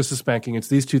kink isn't just a spanking, it's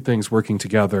these two things working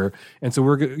together. And so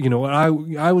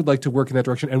I would like to work in that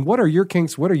direction. And what are your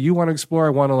kinks? What do you want to explore?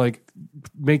 I want to like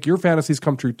make your fantasies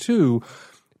come true too.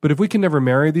 But if we can never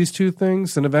marry these two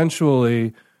things, then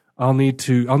eventually I'll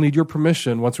need your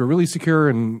permission, once we're really secure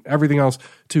and everything else,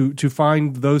 to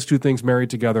find those two things married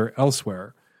together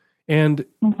elsewhere. And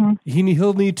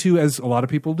he'll need to, as a lot of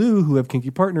people do who have kinky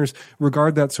partners,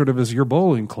 regard that sort of as your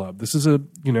bowling club. This is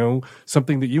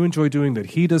something that you enjoy doing that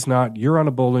he does not. You're on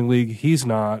a bowling league. He's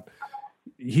not.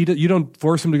 You don't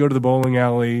force him to go to the bowling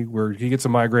alley where he gets a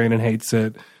migraine and hates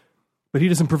it. But he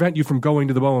doesn't prevent you from going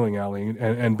to the bowling alley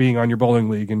and being on your bowling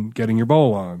league and getting your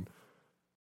bowl on.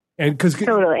 And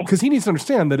because he needs to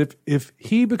understand that if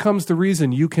he becomes the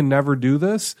reason you can never do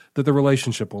this, that the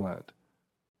relationship will end.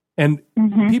 And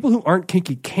people who aren't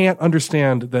kinky can't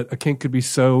understand that a kink could be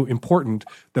so important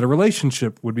that a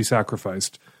relationship would be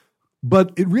sacrificed.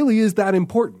 But it really is that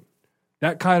important,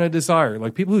 that kind of desire.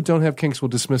 Like, people who don't have kinks will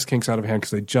dismiss kinks out of hand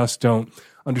because they just don't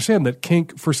understand that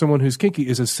kink for someone who's kinky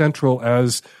is as central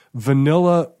as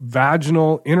vanilla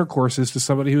vaginal intercourse is to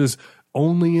somebody who is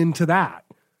only into that.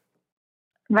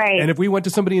 Right. And if we went to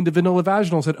somebody into vanilla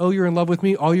vaginal and said, oh, you're in love with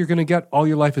me, all you're going to get all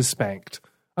your life is spanked.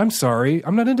 I'm sorry,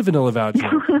 I'm not into vanilla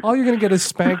vaginal. All you're going to get is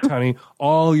spanked, honey,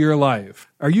 all your life.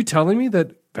 Are you telling me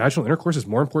that vaginal intercourse is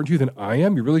more important to you than I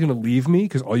am? You're really going to leave me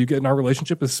because all you get in our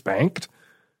relationship is spanked?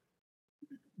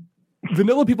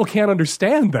 Vanilla people can't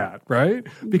understand that, right?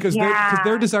 Because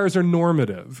their desires are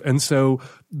normative. And so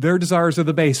their desires are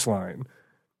the baseline.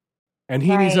 And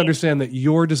he needs to understand that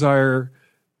your desire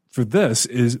for this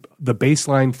is the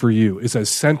baseline for you, is as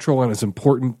central and as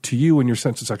important to you and your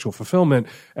sense of sexual fulfillment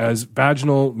as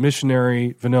vaginal,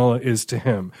 missionary, vanilla is to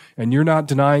him. And you're not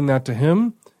denying that to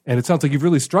him. And it sounds like you've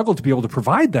really struggled to be able to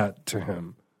provide that to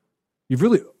him. You've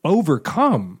really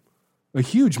overcome a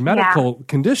huge medical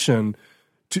condition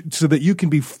so that you can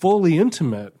be fully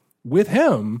intimate with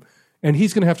him. And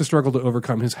he's going to have to struggle to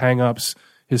overcome his hang-ups,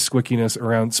 his squickiness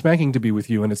around spanking to be with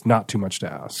you. And it's not too much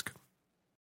to ask.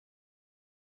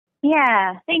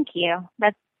 Yeah, thank you.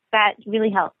 That really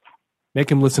helps.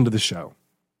 Make him listen to the show.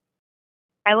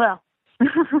 I will.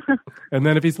 And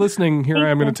then if he's listening, here I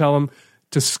am going to tell him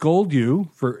to scold you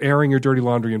for airing your dirty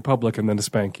laundry in public and then to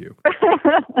spank you.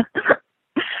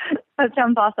 That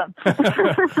sounds awesome.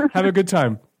 Have a good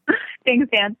time. Thanks,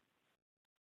 Dan.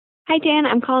 Hi, Dan.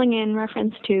 I'm calling in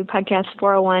reference to podcast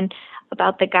 401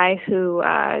 about the guy who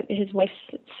his wife's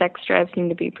sex drive seemed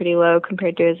to be pretty low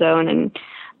compared to his own, and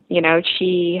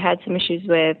she had some issues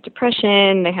with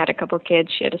depression. They had a couple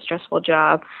kids. She had a stressful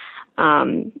job.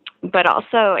 But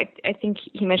also, I think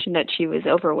he mentioned that she was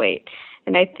overweight.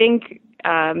 And I think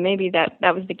maybe that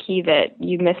was the key that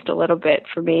you missed a little bit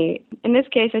for me. In this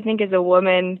case, I think as a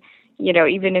woman,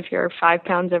 even if you're 5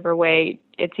 pounds overweight,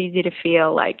 it's easy to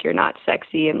feel like you're not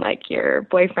sexy and like your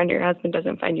boyfriend or your husband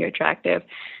doesn't find you attractive.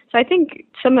 So I think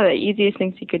some of the easiest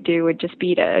things you could do would just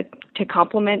be to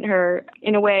compliment her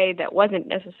in a way that wasn't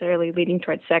necessarily leading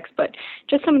towards sex, but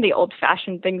just some of the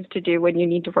old-fashioned things to do when you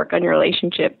need to work on your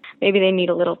relationship. Maybe they need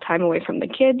a little time away from the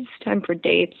kids, time for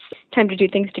dates, time to do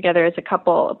things together as a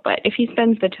couple. But if he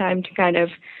spends the time to kind of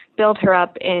build her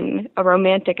up in a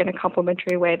romantic and a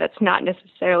complimentary way that's not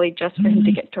necessarily just for him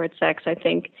to get towards sex, I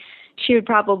think she would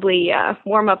probably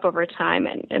warm up over time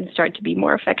and start to be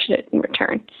more affectionate in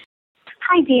return.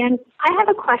 Hi, Dan. I have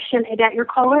a question about your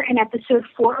caller in episode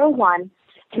 401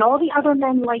 and all the other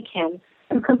men like him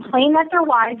who complain that their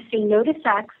wives say no to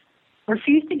sex,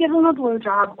 refuse to give them a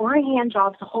blowjob or a hand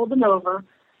job to hold them over,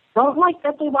 don't like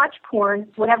that they watch porn,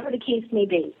 whatever the case may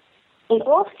be. They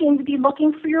all seem to be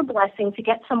looking for your blessing to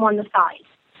get someone to side.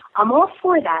 I'm all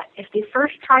for that if they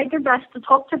first tried their best to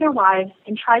talk to their wives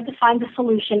and tried to find a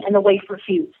solution and a way for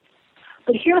feuds.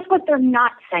 But here's what they're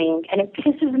not saying, and it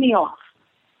pisses me off.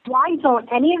 Why don't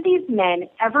any of these men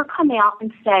ever come out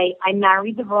and say, I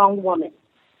married the wrong woman?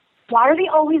 Why are they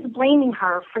always blaming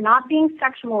her for not being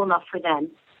sexual enough for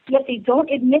them, yet they don't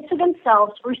admit to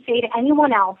themselves or say to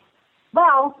anyone else,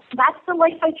 well, that's the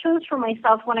life I chose for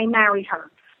myself when I married her.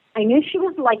 I knew she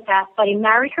was like that, but I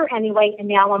married her anyway, and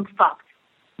now I'm fucked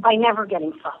by never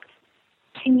getting fucked.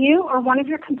 Can you or one of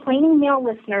your complaining male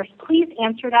listeners please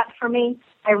answer that for me?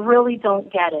 I really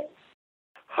don't get it.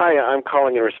 Hi, I'm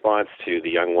calling in response to the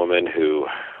young woman who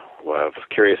was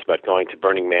curious about going to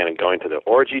Burning Man and going to the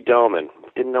Orgy Dome and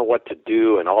didn't know what to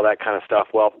do and all that kind of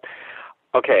stuff. Well,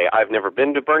 okay, I've never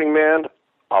been to Burning Man.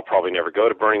 I'll probably never go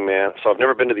to Burning Man, so I've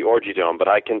never been to the Orgy Dome, but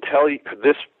I can tell you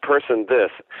this person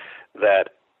that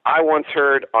I once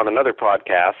heard on another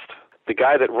podcast, the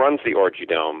guy that runs the Orgy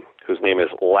Dome, whose name is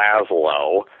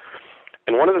Laszlo,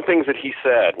 and one of the things that he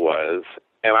said was,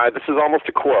 and this is almost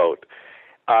a quote,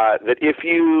 that if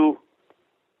you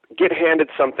get handed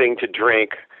something to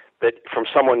drink that from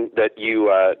someone that you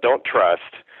don't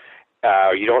trust,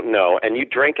 you don't know, and you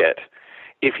drink it,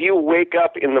 if you wake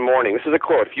up in the morning, this is a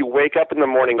quote, if you wake up in the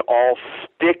morning all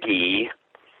sticky,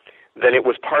 then it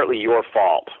was partly your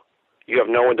fault. You have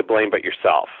no one to blame but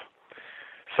yourself.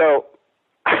 So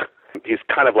he's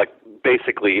kind of like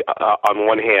basically, on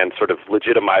one hand, sort of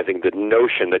legitimizing the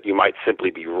notion that you might simply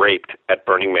be raped at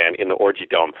Burning Man in the Orgy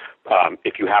Dome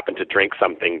if you happen to drink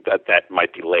something that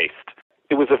might be laced.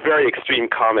 It was a very extreme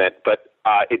comment, but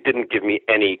it didn't give me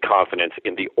any confidence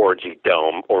in the Orgy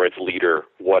Dome or its leader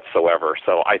whatsoever.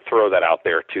 So I throw that out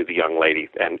there to the young lady,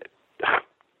 and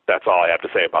that's all I have to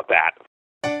say about that.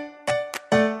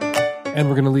 And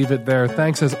we're going to leave it there.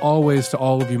 Thanks, as always, to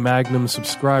all of you Magnum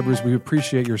subscribers. We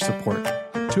appreciate your support.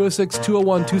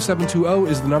 206-201-2720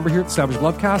 is the number here at the Savage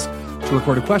Lovecast. To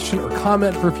record a question or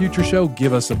comment for a future show,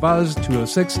 give us a buzz,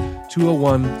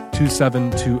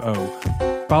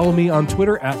 206-201-2720. Follow me on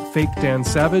Twitter at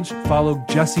FakeDanSavage. Follow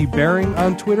Jessie Bering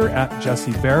on Twitter at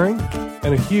Jessie Bering.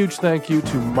 And a huge thank you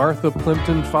to Martha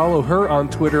Plimpton. Follow her on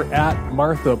Twitter at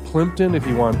Martha Plimpton if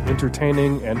you want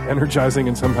entertaining and energizing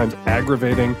and sometimes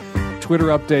aggravating Twitter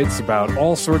updates about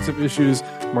all sorts of issues.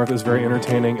 Martha is very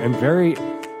entertaining and very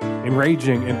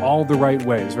enraging in all the right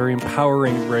ways. Very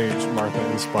empowering rage Martha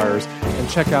inspires. And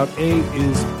check out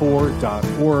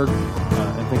aisfor.org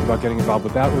and think about getting involved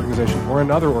with that organization or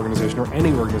another organization or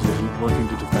any organization working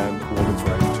to defend a woman's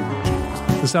right to choose.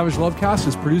 The Savage Lovecast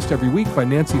is produced every week by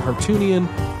Nancy Hartunian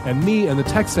and me and the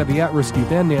tech-savvy at-risky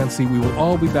Van Nancy. We will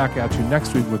all be back at you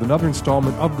next week with another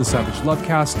installment of the Savage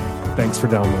Lovecast. Thanks for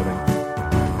downloading.